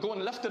come and go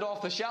and lift it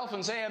off the shelf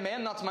and say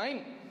amen, that's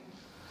mine.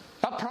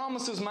 That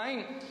promise is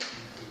mine.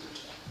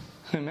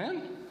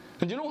 Amen.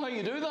 And do you know how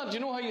you do that? Do you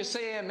know how you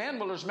say amen?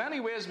 Well, there's many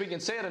ways we can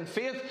say it in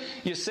faith.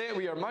 You say it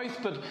with your mouth,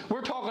 but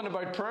we're talking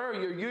about prayer.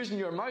 You're using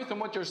your mouth,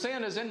 and what you're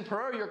saying is in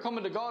prayer, you're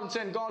coming to God and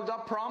saying, God,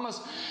 that promise,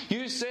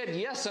 you said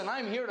yes, and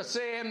I'm here to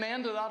say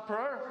amen to that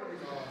prayer.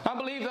 I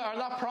believe that, or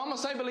that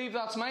promise, I believe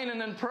that's mine,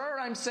 and in prayer,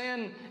 I'm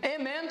saying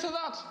amen to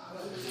that.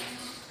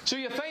 So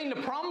you find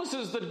the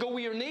promises that go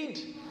with your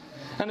need.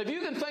 And if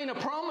you can find a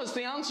promise,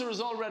 the answer is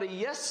already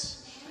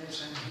yes.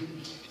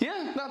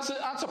 Yeah, that's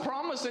a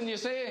promise, and you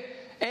say,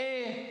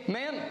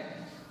 amen.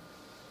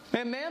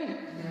 Amen.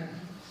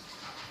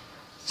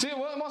 See,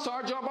 what's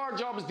our job? Our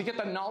job is to get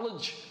the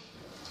knowledge.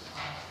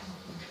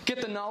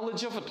 Get the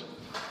knowledge of it.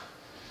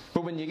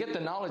 But when you get the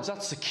knowledge,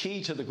 that's the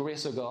key to the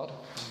grace of God.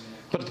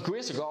 But the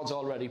grace of God's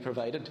already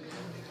provided.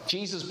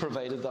 Jesus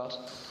provided that.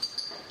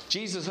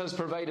 Jesus has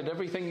provided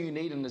everything you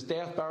need in His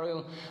death,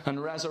 burial,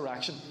 and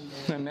resurrection.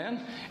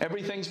 Amen.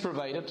 Everything's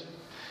provided.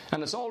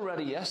 And it's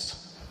already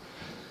yes.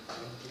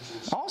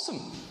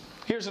 Awesome.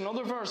 Here's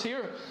another verse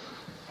here.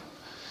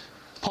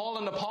 Paul,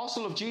 an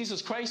apostle of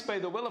Jesus Christ by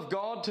the will of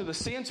God, to the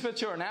saints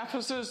which are in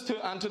Ephesus,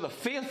 and to the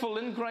faithful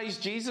in Christ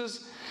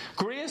Jesus,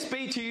 grace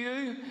be to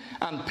you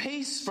and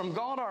peace from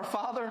God our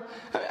Father.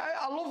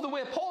 I love the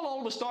way Paul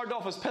always started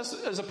off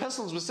his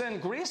epistles with saying,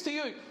 grace to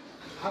you.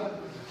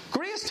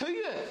 Grace to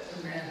you.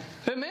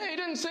 Amen. He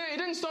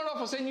didn't start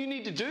off with saying you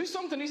need to do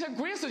something. He said,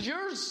 grace is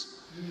yours.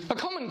 A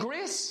common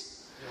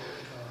grace.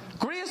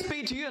 Grace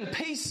be to you and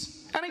peace.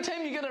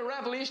 Anytime you get a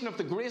revelation of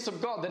the grace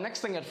of God, the next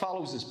thing that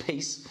follows is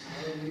peace.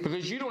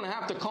 Because you don't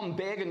have to come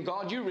begging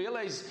God. You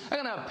realize, I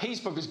can have peace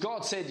because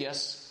God said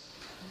yes.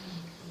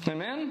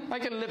 Amen? I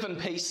can live in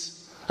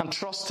peace and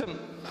trust Him.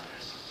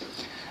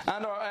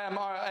 And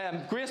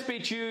our grace be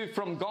to you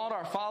from God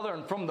our Father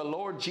and from the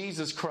Lord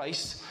Jesus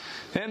Christ.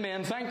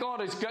 Amen. Thank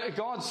God,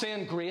 God's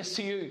saying grace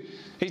to you.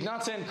 He's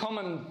not saying come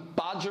and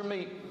badger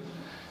me.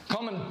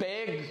 come and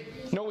beg.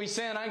 No, he's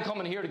saying, I'm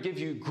coming here to give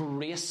you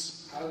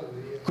grace.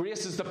 Hallelujah.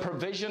 Grace is the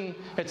provision.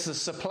 It's the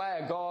supply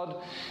of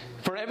God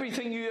for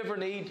everything you ever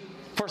need.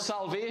 For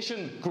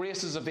salvation,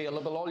 grace is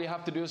available. All you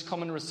have to do is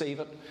come and receive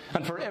it.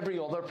 And for every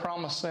other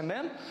promise.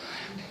 Amen?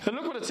 And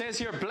look what it says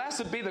here.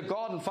 Blessed be the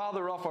God and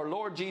Father of our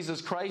Lord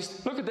Jesus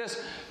Christ. Look at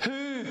this.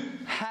 Who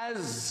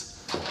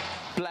has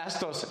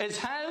blessed us. Is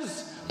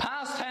has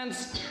past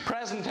tense,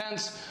 present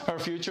tense, or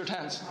future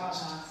tense?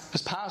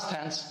 It's past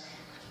tense.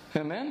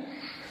 Amen?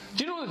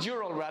 Do you know that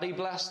you're already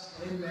blessed?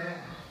 Amen.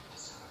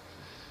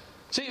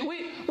 See,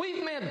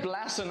 we've made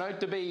blessing out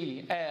to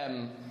be...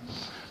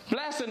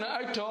 blessing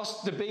out to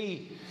us to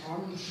be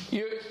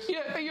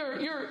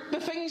the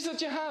things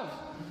that you have.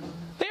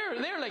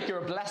 They're like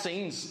your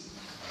blessings.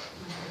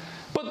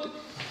 But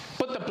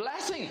the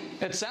blessing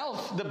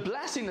itself,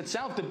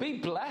 to be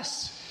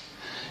blessed,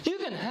 you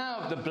can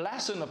have the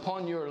blessing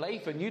upon your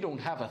life and you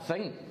don't have a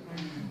thing.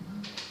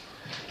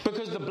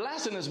 Because the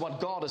blessing is what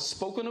God has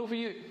spoken over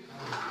you.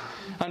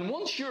 And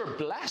once you're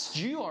blessed,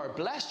 you are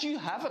blessed, you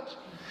have it.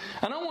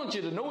 And I want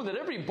you to know that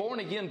every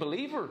born-again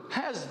believer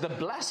has the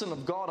blessing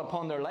of God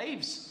upon their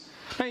lives.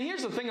 Now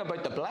here's the thing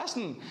about the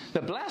blessing.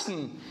 The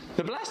blessing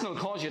will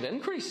cause you to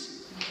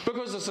increase.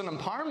 Because it's an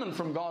empowerment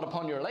from God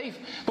upon your life.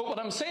 But what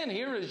I'm saying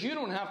here is you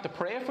don't have to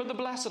pray for the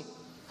blessing.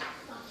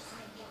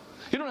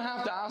 You don't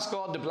have to ask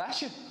God to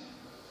bless you.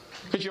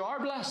 Because you are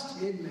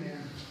blessed. Amen.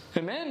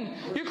 Amen.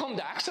 You come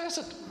to access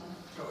it.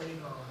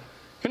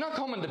 You're not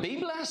coming to be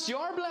blessed. You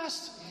are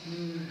blessed.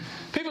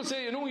 People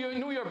say,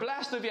 you're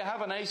blessed if you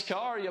have a nice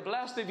car. You're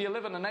blessed if you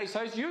live in a nice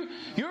house.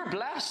 You're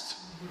blessed.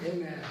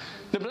 Amen.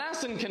 The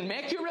blessing can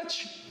make you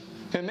rich.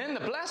 Amen. The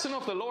blessing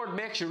of the Lord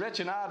makes you rich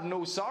and add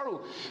no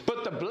sorrow.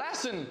 But the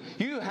blessing,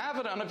 you have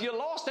it. And if you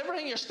lost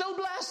everything, you're still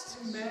blessed.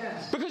 Amen.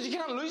 Because you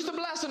can't lose the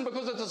blessing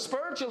because it's a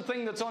spiritual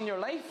thing that's on your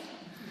life.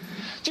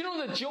 Do you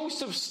know that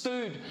Joseph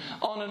stood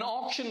on an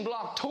auction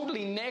block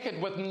totally naked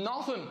with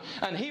nothing,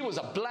 and he was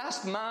a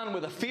blessed man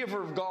with the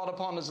favour of God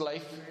upon his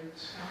life?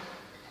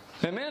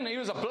 Amen. He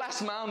was a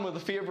blessed man with the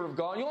favour of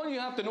God. All you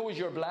have to know is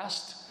you're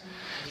blessed.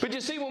 But you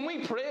see, when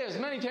we pray, as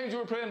many times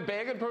we're praying,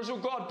 begging,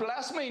 person, God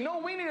bless me. No,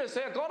 we need to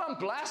say, God, I'm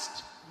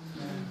blessed.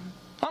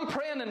 I'm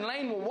praying in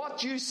line with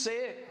what you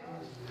say.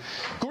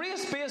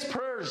 Grace-based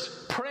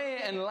prayers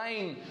pray in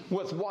line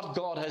with what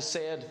God has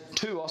said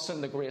to us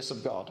in the grace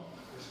of God.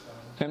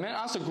 Amen.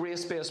 That's a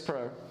grace-based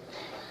prayer.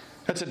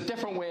 It's a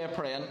different way of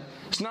praying.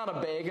 It's not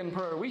a begging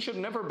prayer. We should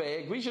never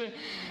beg. We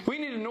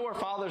need to know our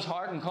Father's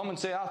heart and come and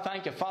say,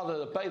 thank you, Father,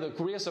 that by the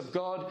grace of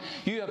God,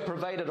 you have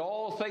provided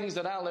all things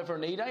that I'll ever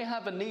need. I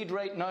have a need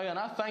right now, and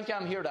I think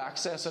I'm here to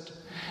access it.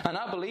 And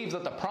I believe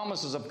that the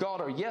promises of God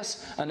are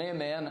yes and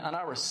amen, and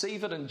I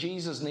receive it in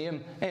Jesus'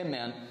 name.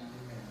 Amen.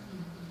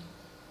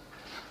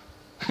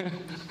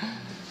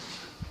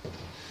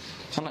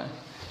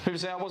 People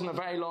say, that wasn't a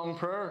very long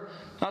prayer.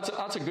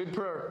 That's a good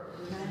prayer.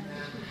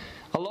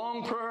 A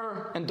long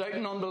prayer in doubt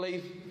and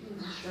unbelief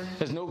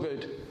is no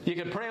good. You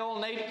could pray all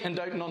night in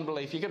doubt and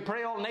unbelief. You could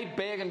pray all night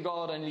begging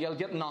God and you'll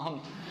get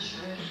nothing.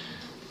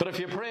 But if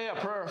you pray a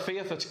prayer of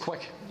faith, it's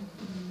quick.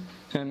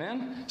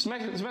 Amen.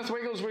 Smith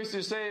Wiggles used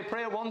to say,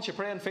 pray once, you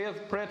pray in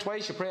faith. Pray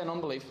twice, you pray in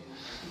unbelief.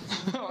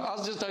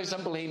 That's just how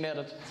simple he made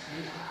it.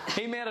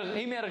 He made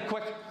it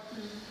quick.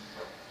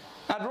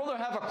 I'd rather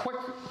have a quick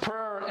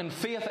prayer in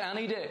faith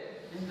any day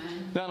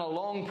than a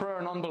long prayer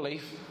in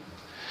unbelief.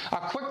 A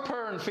quick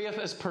prayer in faith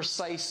is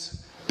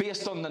precise,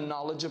 based on the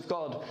knowledge of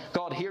God.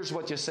 God hears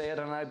what you said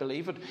and I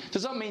believe it.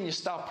 Does that mean you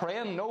stop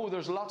praying? No,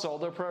 there's lots of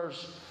other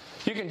prayers.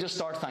 You can just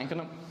start thanking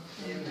Him.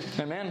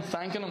 Amen.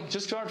 Thanking Him.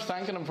 Just start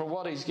thanking Him for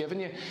what He's given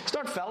you.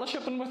 Start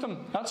fellowshipping with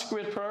Him. That's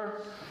great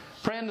prayer.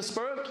 Pray in the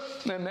Spirit.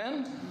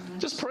 Amen.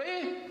 Just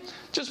pray.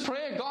 Just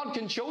pray. God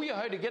can show you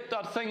how to get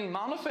that thing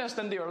manifest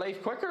into your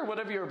life quicker,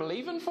 whatever you're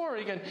believing for.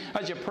 He can,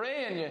 as you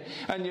pray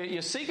and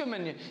you seek Him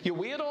and you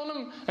wait on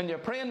Him and you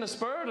pray in the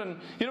Spirit and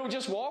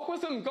just walk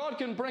with Him. God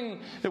can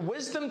bring the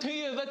wisdom to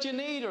you that you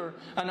need or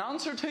an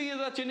answer to you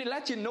that you need.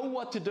 Let you know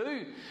what to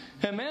do.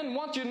 Amen.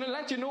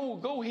 Let you know,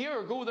 go here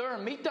or go there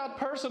and meet that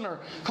person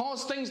or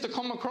cause things to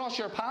come across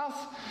your path.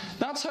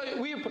 That's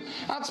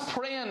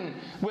praying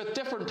with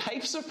different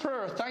types of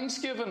prayer.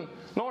 Thanksgiving.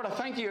 Lord, I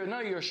thank you. Now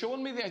you're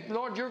showing me that.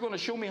 Lord, you're going to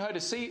show me how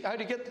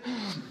to get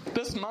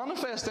this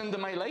manifest into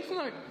my life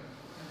now.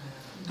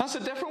 That's a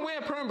different way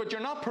of praying, but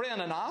you're not praying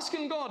and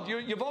asking God.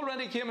 You've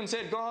already came and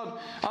said, God,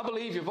 I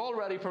believe you've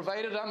already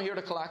provided. I'm here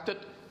to collect it.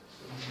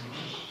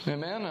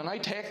 Amen. And I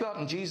take that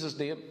in Jesus'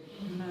 name.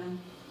 Amen.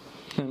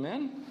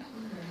 Amen.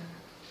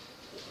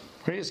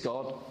 Praise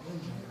God.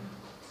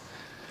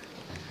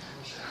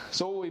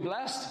 So are we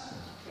blessed?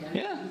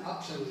 Yeah.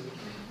 Absolutely.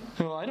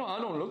 No, I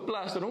don't look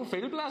blessed. I don't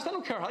feel blessed. I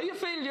don't care how you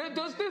feel.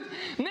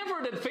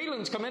 Never did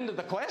feelings come into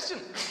the question.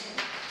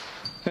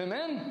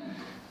 Amen.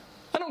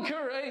 I don't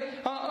care.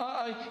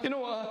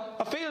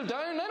 I feel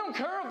down. I don't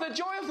care of the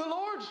joy of the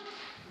Lord.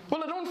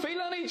 Well, I don't feel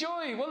any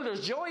joy. Well,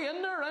 there's joy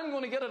in there. I'm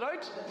going to get it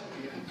out.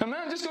 Amen.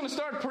 I'm just going to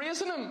start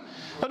praising Him.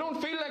 I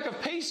don't feel like a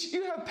peace.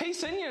 You have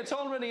peace in you. It's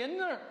already in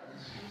there.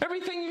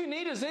 Everything you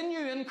need is in you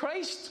in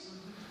Christ.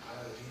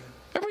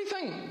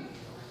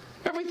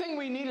 Everything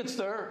we need, it's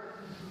there.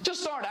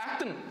 Just start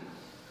acting.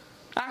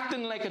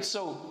 Acting like it's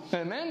so.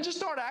 Amen? Just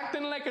start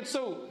acting like it's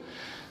so.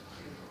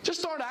 Just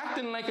start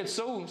acting like it's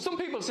so. Some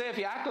people say if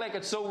you act like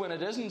it's so when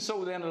it isn't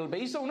so, then it'll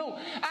be so. No,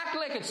 act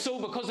like it's so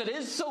because it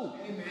is so.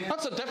 Amen.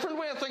 That's a different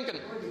way of thinking.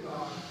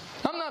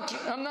 I'm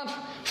not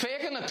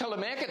faking it till I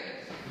make it.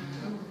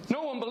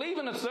 No, I'm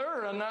believing it's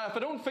there, and if I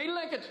don't feel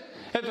like it,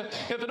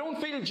 if I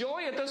don't feel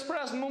joy at this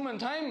present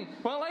moment in time,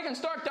 well, I can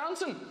start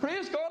dancing.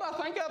 Praise God, I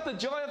thank you for the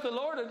joy of the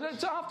Lord.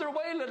 It's after a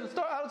while,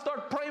 I'll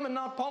start priming,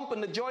 not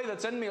pumping. The joy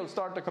that's in me will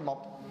start to come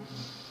up.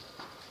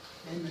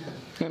 Amen.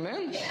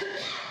 Amen.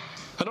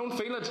 I don't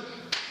feel it.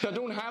 I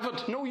don't have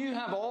it. No, you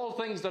have all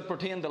things that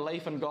pertain to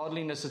life and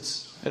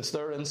godliness. It's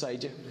there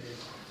inside you.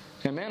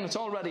 Amen. It's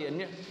already in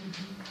you.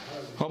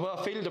 Oh, well,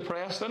 I feel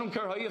depressed. I don't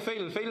care how you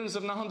feel. Feelings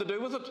have nothing to do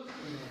with it.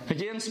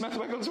 Again, Smith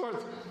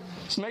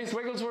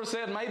Wigglesworth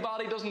said, my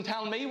body doesn't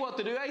tell me what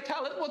to do. I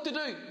tell it what to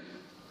do.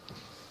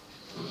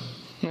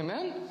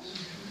 Amen.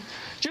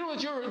 Do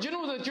you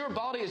know that your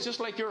body is just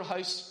like your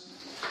house?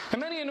 How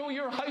many of you know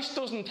your house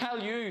doesn't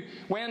tell you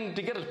when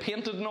to get it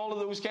painted and all of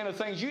those kind of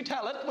things? You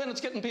tell it when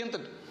it's getting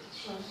painted.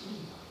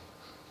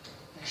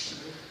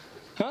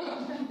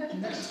 Huh?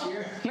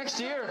 Next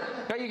year.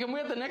 Yeah, you can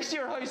wait the next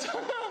year house.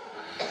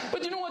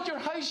 But you know what? Your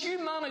house,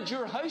 you manage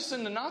your house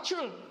in the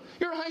natural.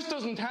 Your house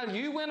doesn't tell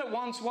you when it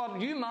wants what.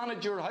 You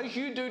manage your house.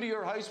 You do to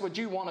your house what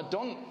you want it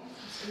done.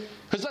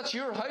 Because that's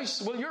your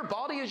house. Well, your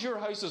body is your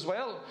house as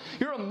well.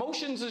 Your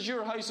emotions is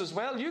your house as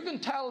well. You can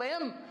tell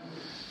them.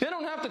 They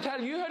don't have to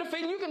tell you how to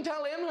feel. You can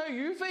tell them how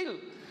you feel.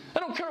 I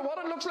don't care what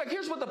it looks like.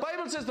 Here's what the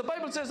Bible says. The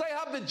Bible says, I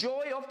have the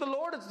joy of the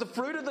Lord. It's the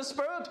fruit of the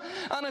Spirit.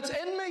 And it's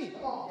in me.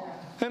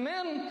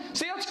 Amen.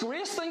 See, that's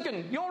grace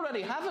thinking. You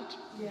already have it.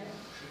 Yeah.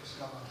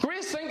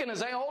 Grace thinking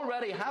is I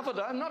already have it.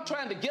 I'm not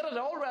trying to get it. I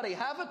already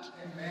have it.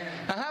 Amen.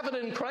 I have it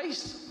in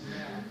Christ.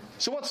 Amen.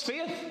 So what's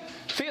faith?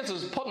 Faith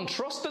is putting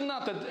trust in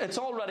that it's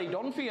already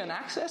done for you and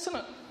accessing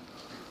it.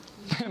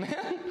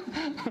 Amen.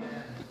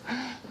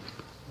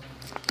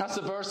 That's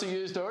the verse he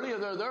used earlier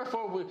there.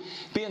 Therefore,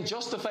 being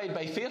justified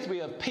by faith, we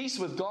have peace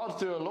with God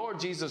through our Lord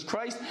Jesus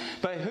Christ,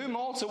 by whom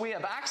also we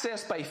have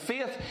access by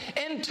faith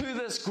into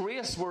this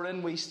grace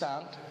wherein we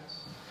stand.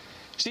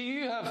 See,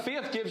 you have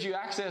faith gives you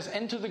access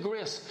into the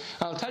grace.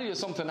 I'll tell you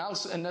something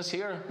else in this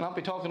here, I'll not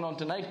be talking on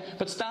tonight,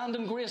 but stand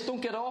in grace.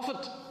 Don't get off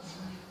it.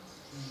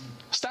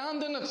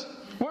 Stand in it.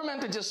 We're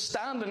meant to just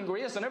stand in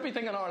grace, and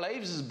everything in our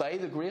lives is by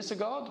the grace of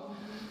God.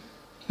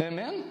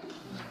 Amen.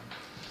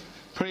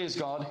 Praise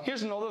God.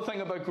 Here's another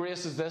thing about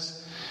grace is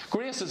this.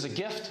 Grace is a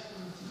gift.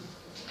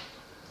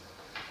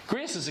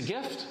 Grace is a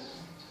gift.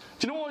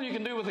 Do you know all you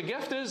can do with a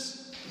gift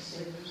is?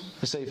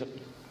 Receive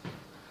it.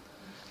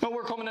 Well,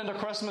 we're coming into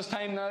Christmas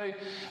time now,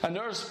 and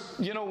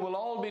we'll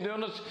all be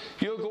doing it.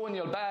 You'll go and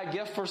you'll buy a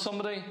gift for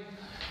somebody.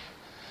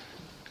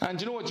 And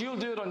you know what? You'll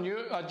do it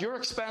at your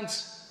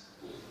expense.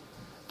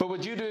 But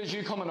what you do is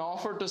you come and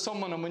offer it to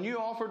someone. And when you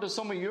offer it to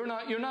someone, you're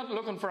not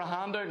looking for a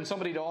handout and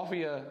somebody to offer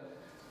you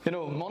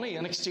money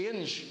in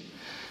exchange.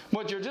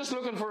 What you're just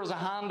looking for is a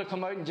hand to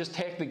come out and just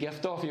take the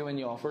gift off you when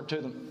you offer it to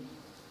them.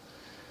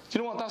 Do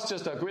you know what? That's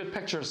just a great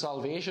picture of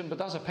salvation, but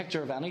that's a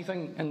picture of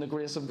anything in the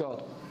grace of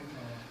God.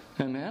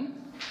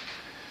 Amen?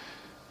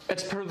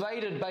 It's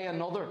provided by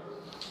another.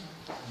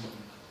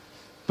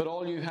 But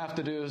all you have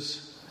to do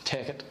is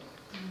take it.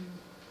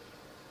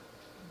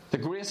 The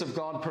grace of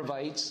God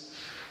provides.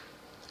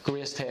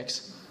 Grace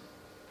takes.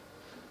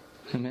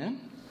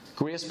 Amen?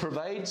 Grace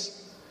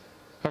provides,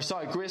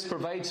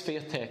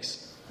 faith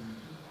takes.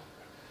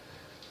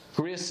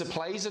 Grace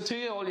supplies it to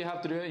you. All you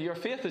have to do, your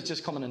faith is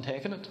just coming and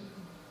taking it.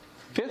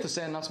 Faith is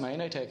saying, that's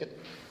mine, I take it.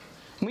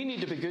 We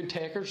need to be good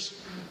takers.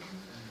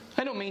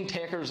 I don't mean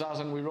takers as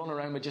in we run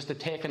around with just a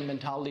taking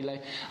mentality.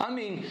 I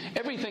mean,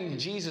 everything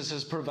Jesus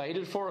has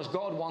provided for us,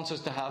 God wants us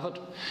to have it.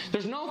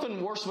 There's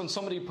nothing worse when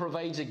somebody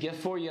provides a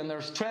gift for you and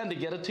they're trying to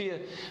get it to you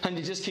and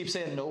you just keep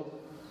saying no.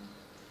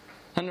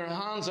 And their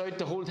hands out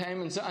the whole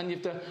time and you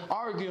have to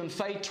argue and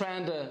fight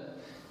trying to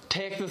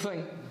take the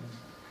thing.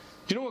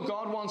 Do you know what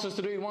God wants us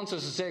to do? He wants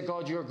us to say,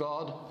 God, you're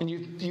God, and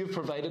you've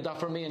provided that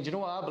for me. And do you know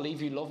what? I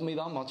believe you love me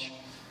that much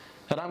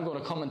that I'm going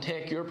to come and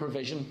take your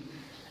provision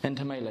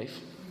into my life.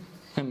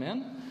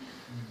 Amen?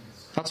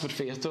 That's what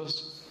faith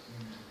does.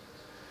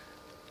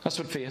 That's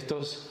what faith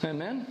does.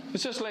 Amen?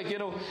 It's just like,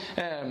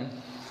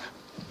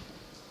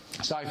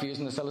 sorry for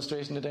using this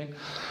illustration today,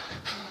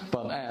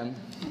 but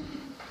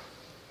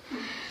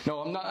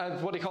no, I'm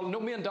not. What do you call it? No,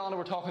 me and Donna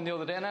were talking the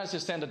other day, and I was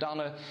just saying to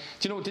Donna,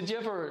 do you know? Did you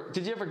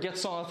ever get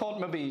some? I thought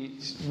maybe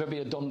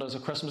I'd done it as a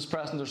Christmas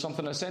present or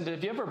something. I said,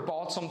 have you ever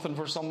bought something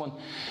for someone,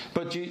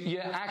 but you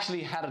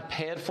actually had it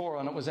paid for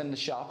and it was in the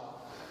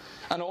shop,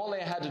 and all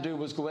they had to do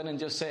was go in and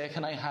just say,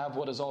 "Can I have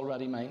what is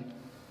already mine?"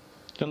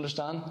 Do you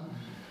understand?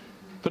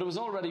 But it was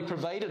already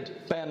provided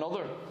by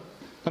another.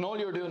 And all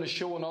you're doing is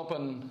showing up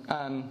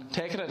and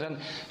taking it. And,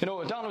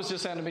 Donna was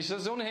just saying to me, she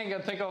says, the only thing I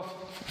can think of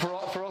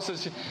for us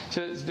is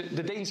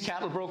the Dean's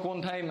kettle broke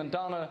one time. And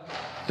Donna,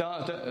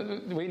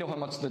 we know how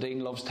much the Dean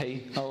loves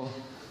tea. Oh,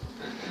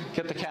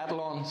 get the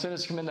kettle on. As soon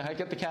as you come in the house,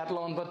 get the kettle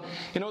on. But,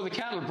 the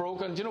kettle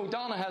broke. And,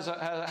 Donna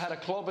had a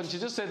club, and she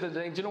just said to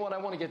the Dean, do you know what, I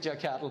want to get you a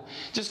kettle.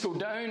 Just go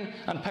down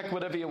and pick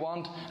whatever you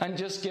want and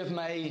just give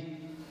my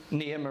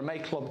name or my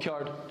club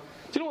card. Do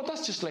you know what,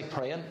 that's just like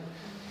praying.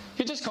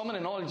 You're just coming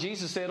and all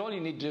Jesus said, all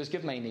you need to do is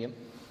give my name.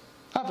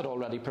 I have it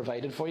already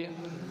provided for you.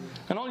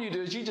 And all you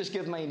do is you just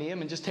give my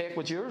name and just take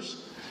what's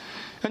yours.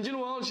 And you know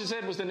what all she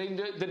said was the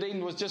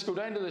dean was just go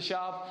down to the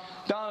shop.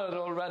 Donna had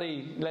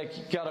already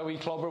got a wee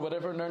club or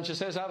whatever, and she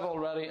says,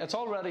 it's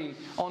already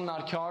on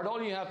that card.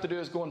 All you have to do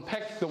is go and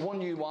pick the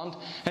one you want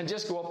and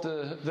just go up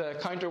to the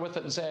counter with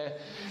it and say,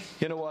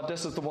 you know what,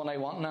 this is the one I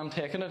want and I'm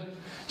taking it.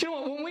 Do you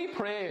know what, when we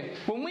pray,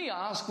 when we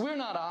ask, we're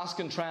not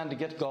asking trying to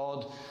get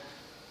God,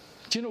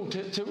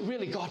 to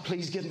really, God,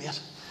 please give me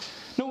it.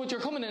 No, what you're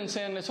coming in and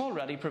saying, it's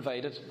already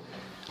provided.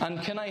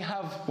 And can I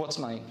have what's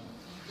mine?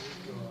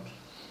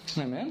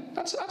 Amen.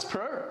 That's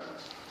prayer.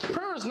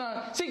 Prayer is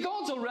not... See,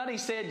 God's already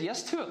said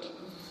yes to it.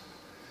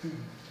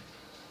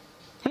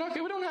 We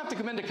don't have to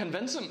come in to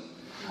convince Him.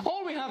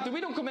 All we have to...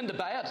 We don't come in to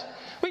buy it.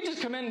 We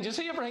just come in and you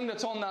see everything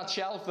that's on that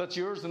shelf that's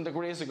yours in the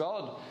grace of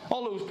God.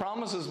 All those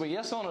promises with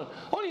yes on it.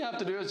 All you have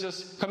to do is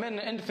just come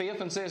in faith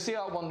and say, see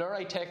that one there?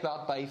 I take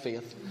that by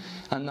faith.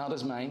 And that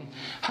is mine.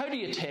 How do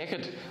you take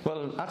it?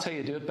 Well, that's how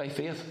you do it, by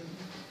faith.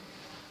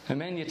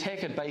 Amen. You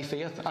take it by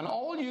faith. And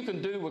all you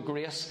can do with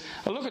grace,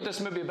 I'll look at this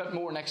maybe a bit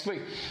more next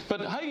week,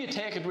 but how you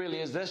take it really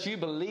is this: you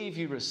believe,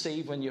 you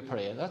receive when you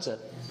pray. That's it.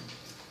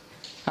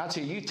 That's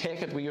it. You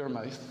take it with your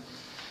mouth.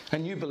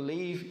 And you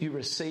believe, you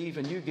receive,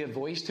 and you give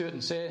voice to it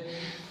and say,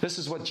 this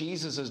is what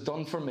Jesus has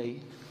done for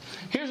me.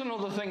 Here's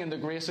another thing in the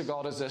grace of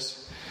God is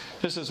this.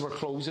 This is, we're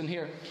closing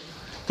here.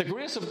 The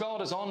grace of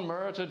God is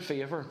unmerited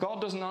favour.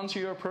 God doesn't answer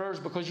your prayers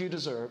because you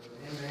deserve.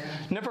 Amen.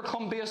 Never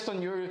come based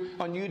on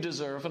you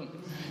deserving.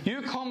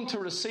 You come to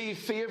receive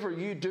favour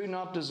you do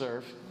not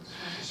deserve.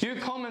 You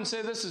come and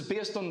say, this is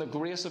based on the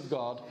grace of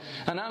God,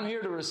 and I'm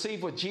here to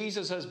receive what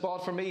Jesus has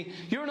bought for me.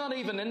 You're not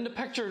even in the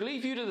picture.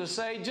 Leave you to the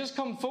side. Just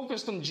come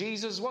focused on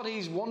Jesus, what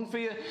He's won for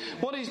you,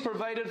 what He's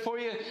provided for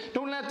you.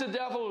 Don't let the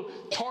devil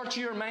torture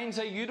your mind,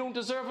 say you don't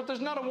deserve it.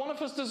 There's not a one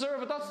of us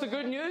deserve it. That's the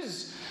good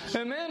news.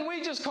 Amen.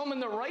 We just come in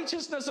the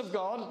righteousness of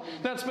God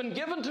that's been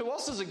given to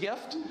us as a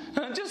gift,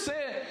 and just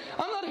say,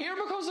 I'm not here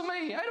because of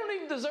me. I don't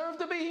even deserve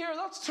to be here.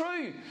 That's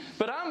true.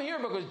 But I'm here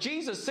because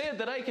Jesus said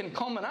that I can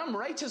come, and I'm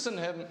righteous in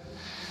Him.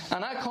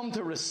 And I come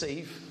to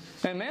receive.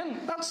 Amen.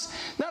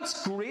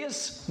 That's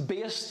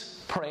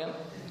grace-based praying.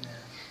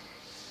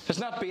 It's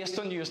not based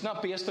on you. It's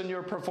not based on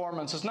your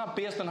performance. It's not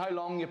based on how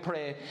long you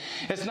pray.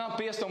 It's not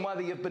based on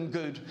whether you've been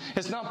good.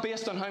 It's not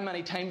based on how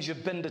many times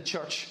you've been to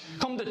church.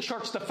 Come to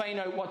church to find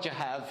out what you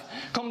have.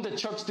 Come to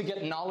church to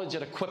get knowledge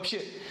that equips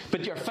you.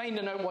 But you're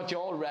finding out what you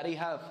already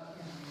have.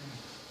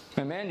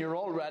 Amen. You're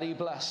already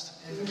blessed.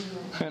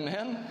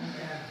 Amen.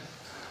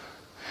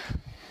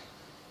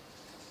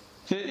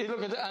 You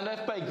look at it, and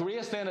if by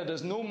grace then it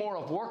is no more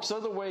of works,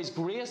 otherwise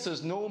grace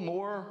is no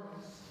more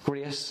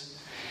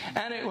grace.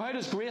 And how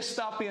does grace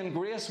stop being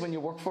grace? When you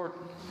work for it.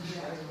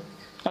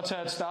 That's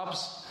how it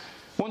stops.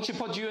 Once you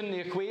put you in the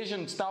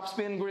equation, it stops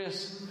being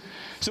grace.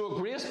 So a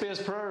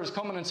grace-based prayer is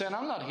coming and saying,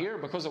 I'm not here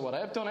because of what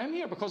I've done. I'm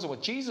here because of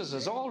what Jesus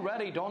has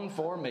already done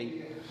for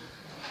me.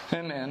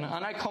 Amen.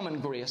 And I come in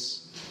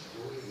grace.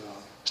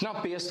 It's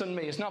not based on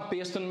me. It's not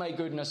based on my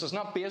goodness. It's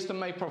not based on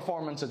my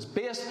performance. It's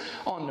based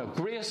on the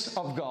grace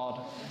of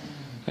God.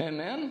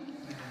 Amen.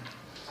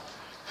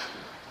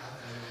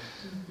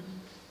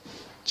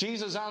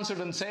 Jesus answered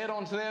and said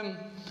unto them,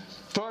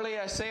 Verily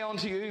I say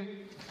unto you,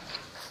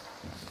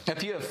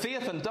 if you have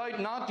faith and doubt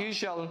not, you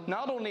shall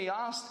not only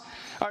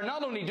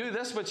do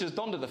this which is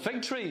done to the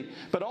fig tree,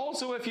 but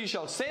also if you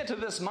shall say to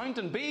this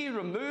mountain, Be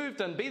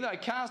removed and be thou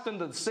cast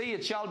into the sea,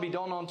 it shall be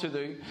done unto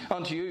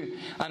you.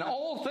 And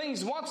all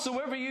things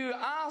whatsoever you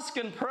ask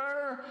in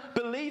prayer,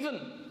 believing,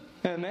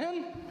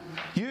 amen,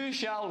 you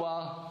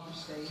shall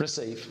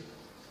receive.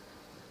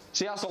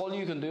 See, that's all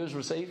you can do is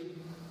receive.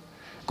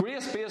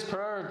 Grace-based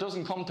prayer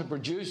doesn't come to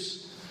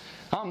produce.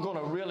 I'm going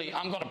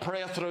to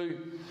pray through.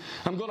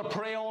 I'm going to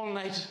pray all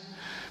night.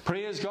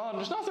 Praise God.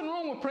 There's nothing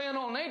wrong with praying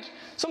all night.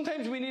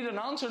 Sometimes we need an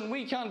answer and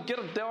we can't get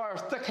it to our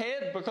thick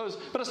head but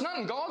it's not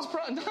in God's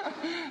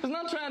it's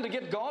not trying to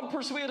get God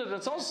persuaded.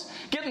 It's us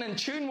getting in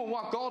tune with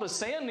what God is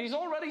saying. He's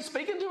already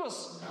speaking to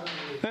us.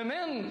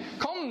 Amen.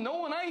 Come,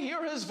 know and I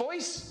hear His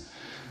voice.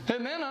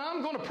 Amen. And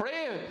I'm going to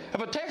pray. If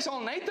it takes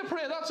all night to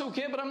pray, that's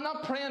okay, but I'm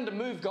not praying to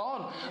move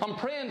God. I'm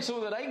praying so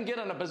that I can get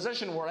in a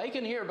position where I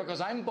can hear because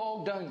I'm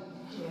bogged down.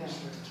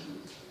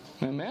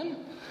 Yeah. Amen.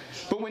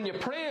 But when you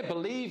pray,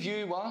 believe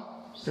you what?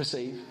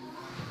 Receive.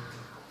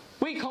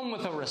 We come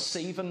with a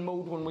receiving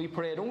mode when we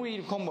pray. Don't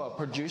we come with a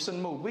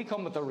producing mode? We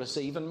come with a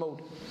receiving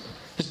mode.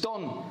 It's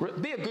done.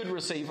 Be a good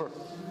receiver.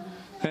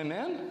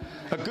 Amen.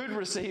 A good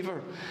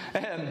receiver.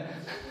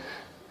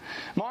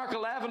 Mark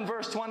 11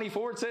 verse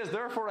 24, it says,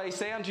 "Therefore I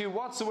say unto you,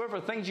 whatsoever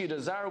things you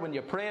desire when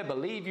you pray,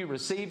 believe you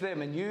receive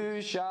them, and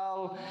you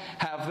shall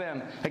have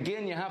them."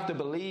 Again, you have to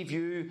believe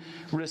you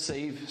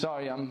receive.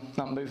 Sorry, I'm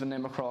not moving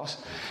them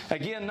across.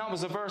 Again, that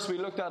was a verse we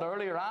looked at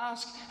earlier.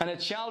 "Ask, and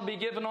it shall be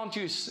given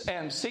unto you.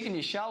 Seek, and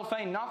you shall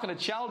find. Knock, and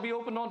it shall be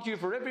opened unto you.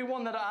 For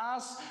everyone that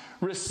asks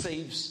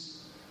receives."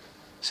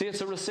 See,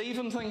 it's a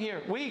receiving thing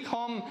here. We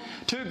come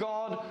to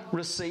God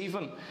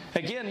receiving.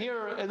 Again,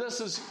 here, this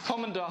is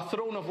coming to a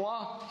throne of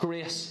what?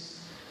 Grace.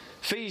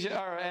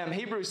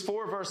 Hebrews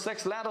 4 verse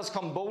 6, "Let us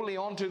come boldly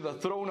unto the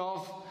throne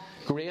of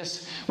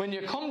grace." When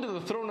you come to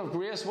the throne of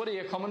grace, what are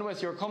you coming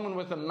with? You're coming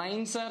with the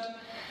mindset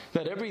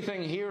that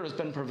everything here has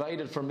been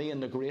provided for me in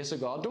the grace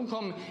of God. Don't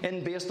come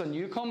in based on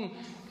you. Come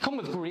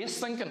with grace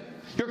thinking.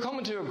 You're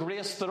coming to a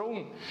grace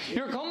throne.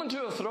 You're coming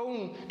to a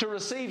throne to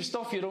receive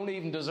stuff you don't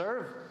even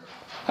deserve.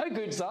 How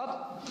good's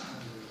that?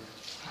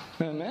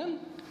 Amen.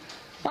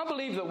 I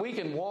believe that we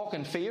can walk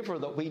in favour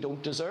that we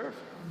don't deserve.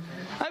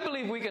 I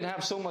believe we can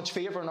have so much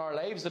favour in our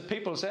lives that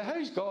people say,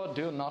 "How's God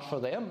doing that for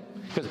them?"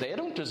 Because they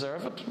don't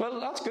deserve it. Well,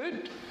 that's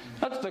good.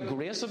 That's the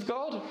grace of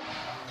God.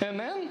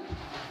 Amen.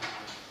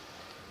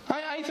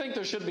 I think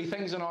there should be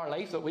things in our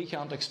life that we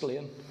can't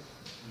explain.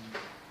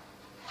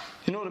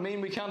 You know what I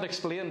mean? We can't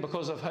explain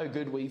because of how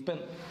good we've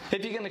been.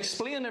 If you can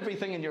explain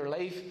everything in your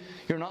life,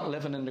 you're not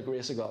living in the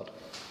grace of God.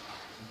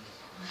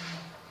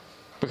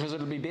 Because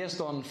it'll be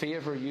based on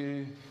favour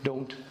you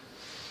don't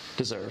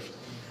deserve.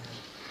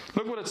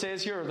 Look what it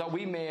says here, that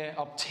we may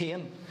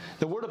obtain.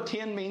 The word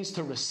obtain means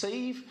to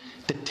receive,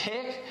 to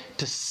take,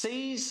 to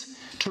seize,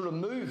 to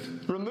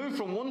remove. Remove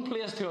from one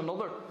place to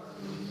another.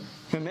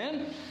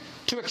 Amen?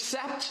 To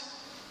accept.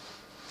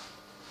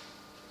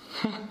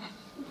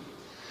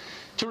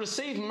 To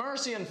receive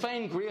mercy and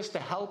find grace to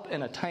help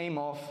in a time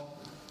of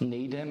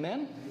need.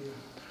 Amen?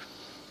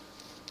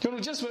 You know,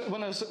 just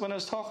when I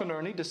was talking there,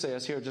 I need to say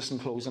this here just in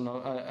closing.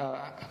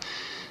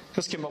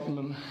 This came up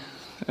in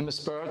my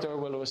spirit there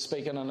while I was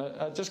speaking, and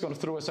I'm just going to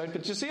throw this out.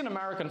 But you see an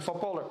American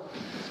footballer,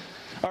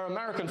 or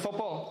American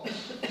football,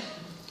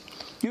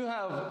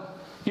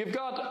 you've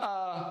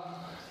got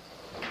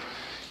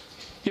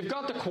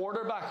the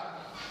quarterback.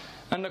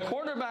 And the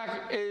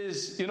quarterback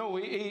is, you know,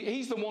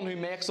 he's the one who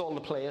makes all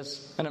the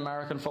plays in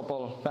American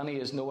football. Benny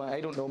is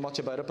I don't know much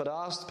about it, but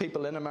I asked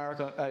people in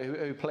America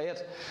who play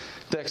it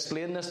to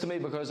explain this to me,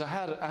 because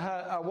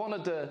I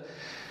wanted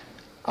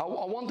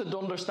to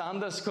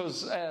understand this,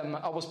 because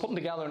I was putting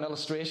together an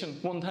illustration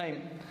one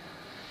time.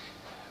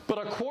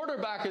 But a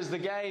quarterback is the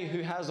guy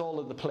who has all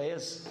of the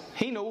plays.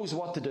 He knows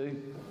what to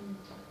do.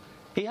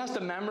 He has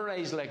to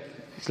memorize like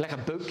a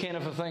book kind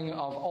of a thing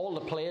of all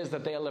the plays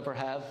that they'll ever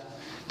have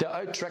to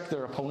out-trick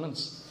their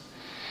opponents.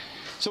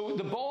 So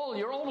the ball,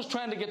 you're always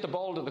trying to get the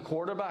ball to the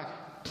quarterback,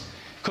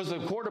 because the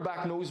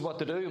quarterback knows what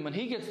to do. And when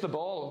he gets the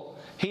ball,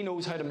 he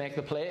knows how to make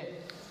the play.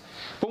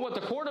 But what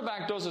the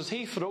quarterback does is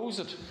he throws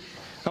it.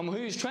 And who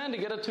he's trying to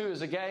get it to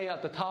is a guy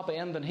at the top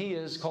end, and he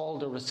is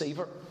called a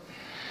receiver.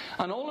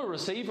 And all a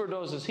receiver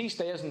does is he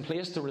stays in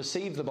place to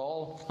receive the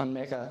ball and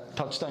make a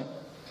touchdown.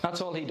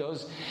 That's all he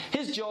does.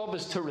 His job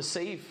is to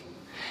receive.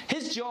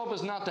 His job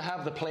is not to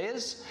have the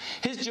plays.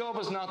 His job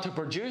is not to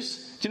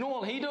produce. Do you know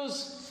all he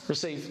does?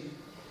 Receive.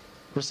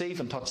 Receive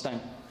and touchdown.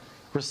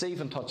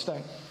 Receive and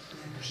touchdown.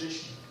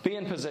 Be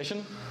in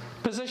position.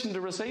 Position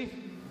to receive.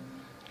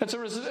 It's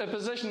a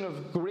position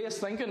of grace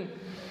thinking.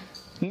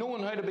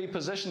 Knowing how to be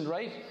positioned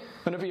right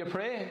whenever you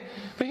pray.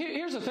 But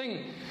here's the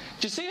thing.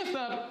 Do you see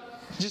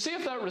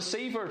if that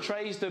receiver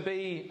tries to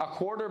be a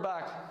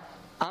quarterback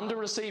and a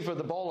receiver,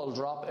 the ball will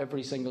drop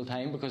every single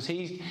time, because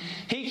he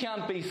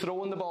can't be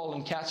throwing the ball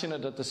and catching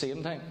it at the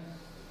same time.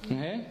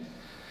 Okay?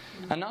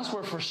 And that's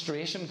where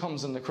frustration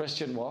comes in the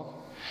Christian walk,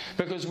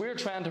 because we're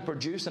trying to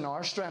produce in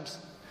our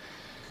strength.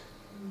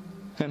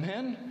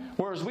 Amen?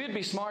 Whereas we'd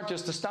be smart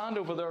just to stand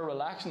over there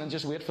relaxing and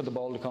just wait for the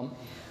ball to come.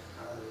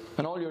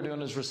 And all you're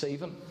doing is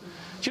receiving.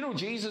 Do you know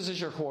Jesus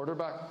is your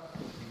quarterback?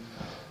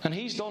 And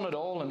He's done it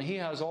all, and He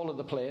has all of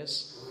the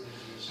plays.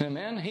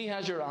 Amen. He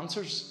has your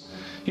answers.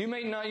 You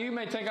may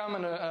think I'm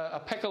in a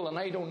pickle and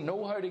I don't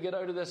know how to get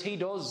out of this. He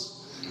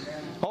does.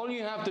 All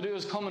you have to do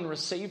is come and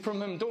receive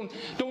from Him.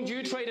 Don't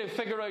you try to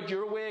figure out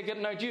your way of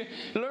getting out. You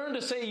learn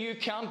to say you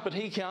can't, but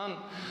He can.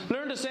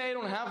 Learn to say I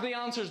don't have the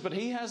answers, but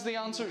He has the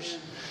answers.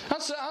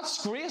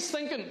 That's grace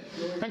thinking.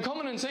 And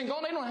coming and saying,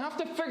 God, I don't have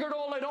to figure it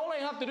all out. All I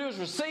have to do is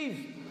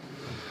receive.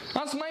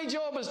 That's my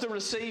job, is to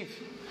receive.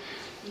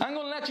 I'm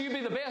going to let you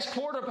be the best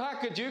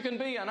quarterback that you can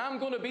be, and I'm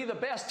going to be the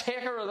best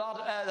taker of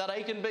that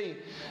I can be.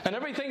 And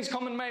everything's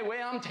coming my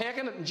way, I'm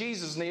taking it in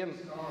Jesus' name.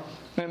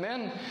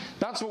 Amen.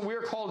 That's what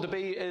we're called to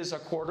be, is a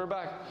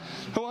quarterback.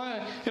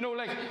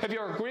 Like if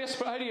you're grace,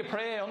 how do you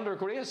pray under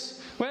grace?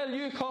 Well,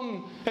 you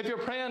come, if you're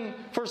praying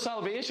for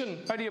salvation,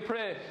 how do you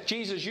pray?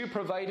 Jesus, you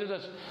provided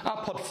it.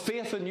 I put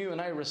faith in you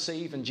and I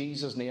receive in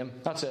Jesus' name.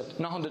 That's it.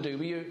 Nothing to do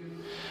with you.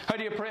 How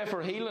do you pray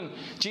for healing?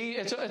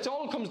 It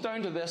all comes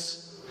down to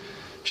this.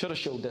 Should have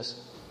showed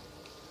this.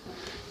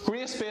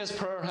 Grace-based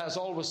prayer has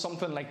always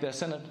something like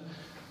this in it,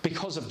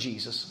 because of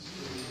Jesus.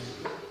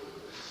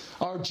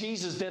 or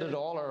Jesus did it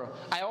all, or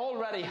I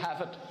already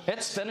have it.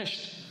 It's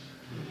finished.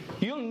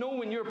 You'll know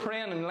when you're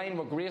praying in line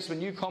with grace,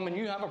 when you come and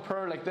you have a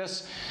prayer like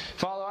this,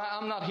 Father,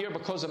 I'm not here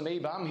because of me,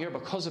 but I'm here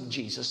because of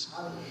Jesus.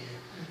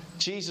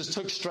 Jesus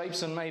took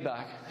stripes on my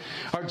back.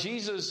 Or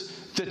Jesus,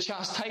 the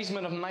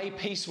chastisement of my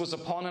peace was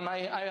upon him.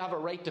 I have a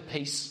right to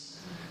peace.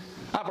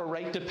 I have a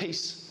right to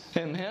peace.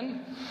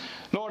 Amen.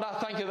 Lord, I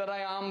thank you that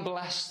I am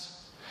blessed.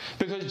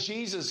 Because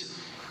Jesus,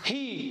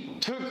 he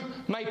took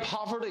my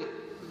poverty.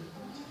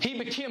 He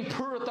became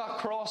poor at that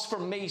cross for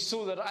me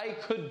so that I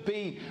could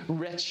be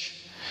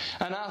rich.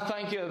 And I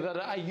thank you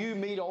that you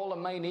meet all of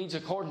my needs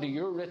according to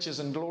your riches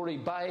and glory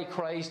by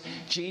Christ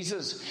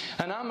Jesus.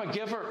 And I'm a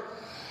giver.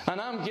 And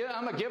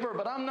I'm a giver,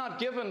 but I'm not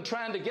giving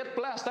trying to get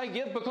blessed. I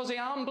give because I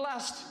am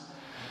blessed.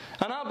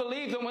 And I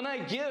believe that when I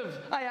give,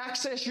 I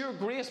access your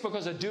grace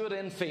because I do it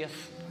in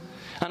faith.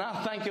 And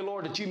I thank you,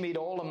 Lord, that you meet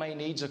all of my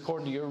needs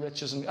according to your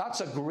riches. And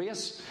that's a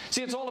grace.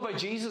 See, it's all about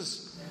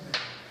Jesus.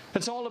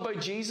 It's all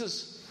about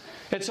Jesus.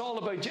 It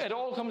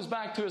all comes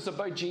back to us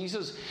about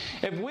Jesus.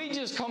 If we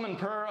just come in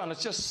prayer and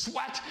it's just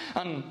sweat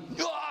and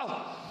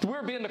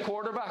we're being the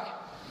quarterback.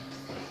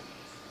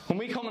 When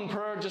we come in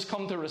prayer, just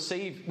come to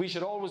receive. We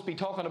should always be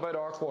talking about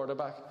our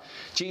quarterback.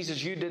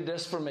 Jesus, you did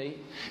this for me.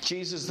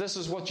 Jesus, this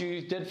is what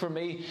you did for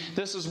me.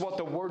 This is what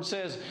the Word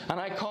says. And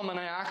I come and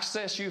I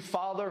access you,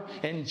 Father,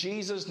 in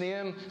Jesus'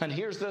 name. And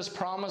here's this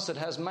promise. It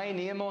has my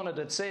name on it.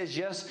 It says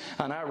yes.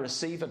 And I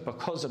receive it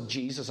because of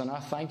Jesus. And I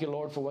thank you,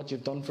 Lord, for what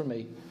you've done for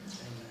me.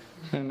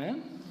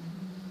 Amen.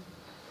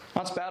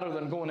 That's better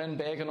than going in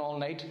begging all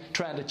night,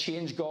 trying to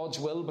change God's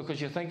will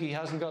because you think he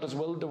hasn't got his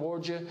will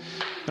towards you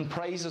and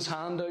pries his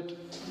hand out.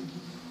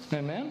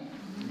 Amen.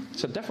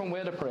 It's a different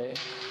way to pray.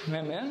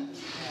 Amen.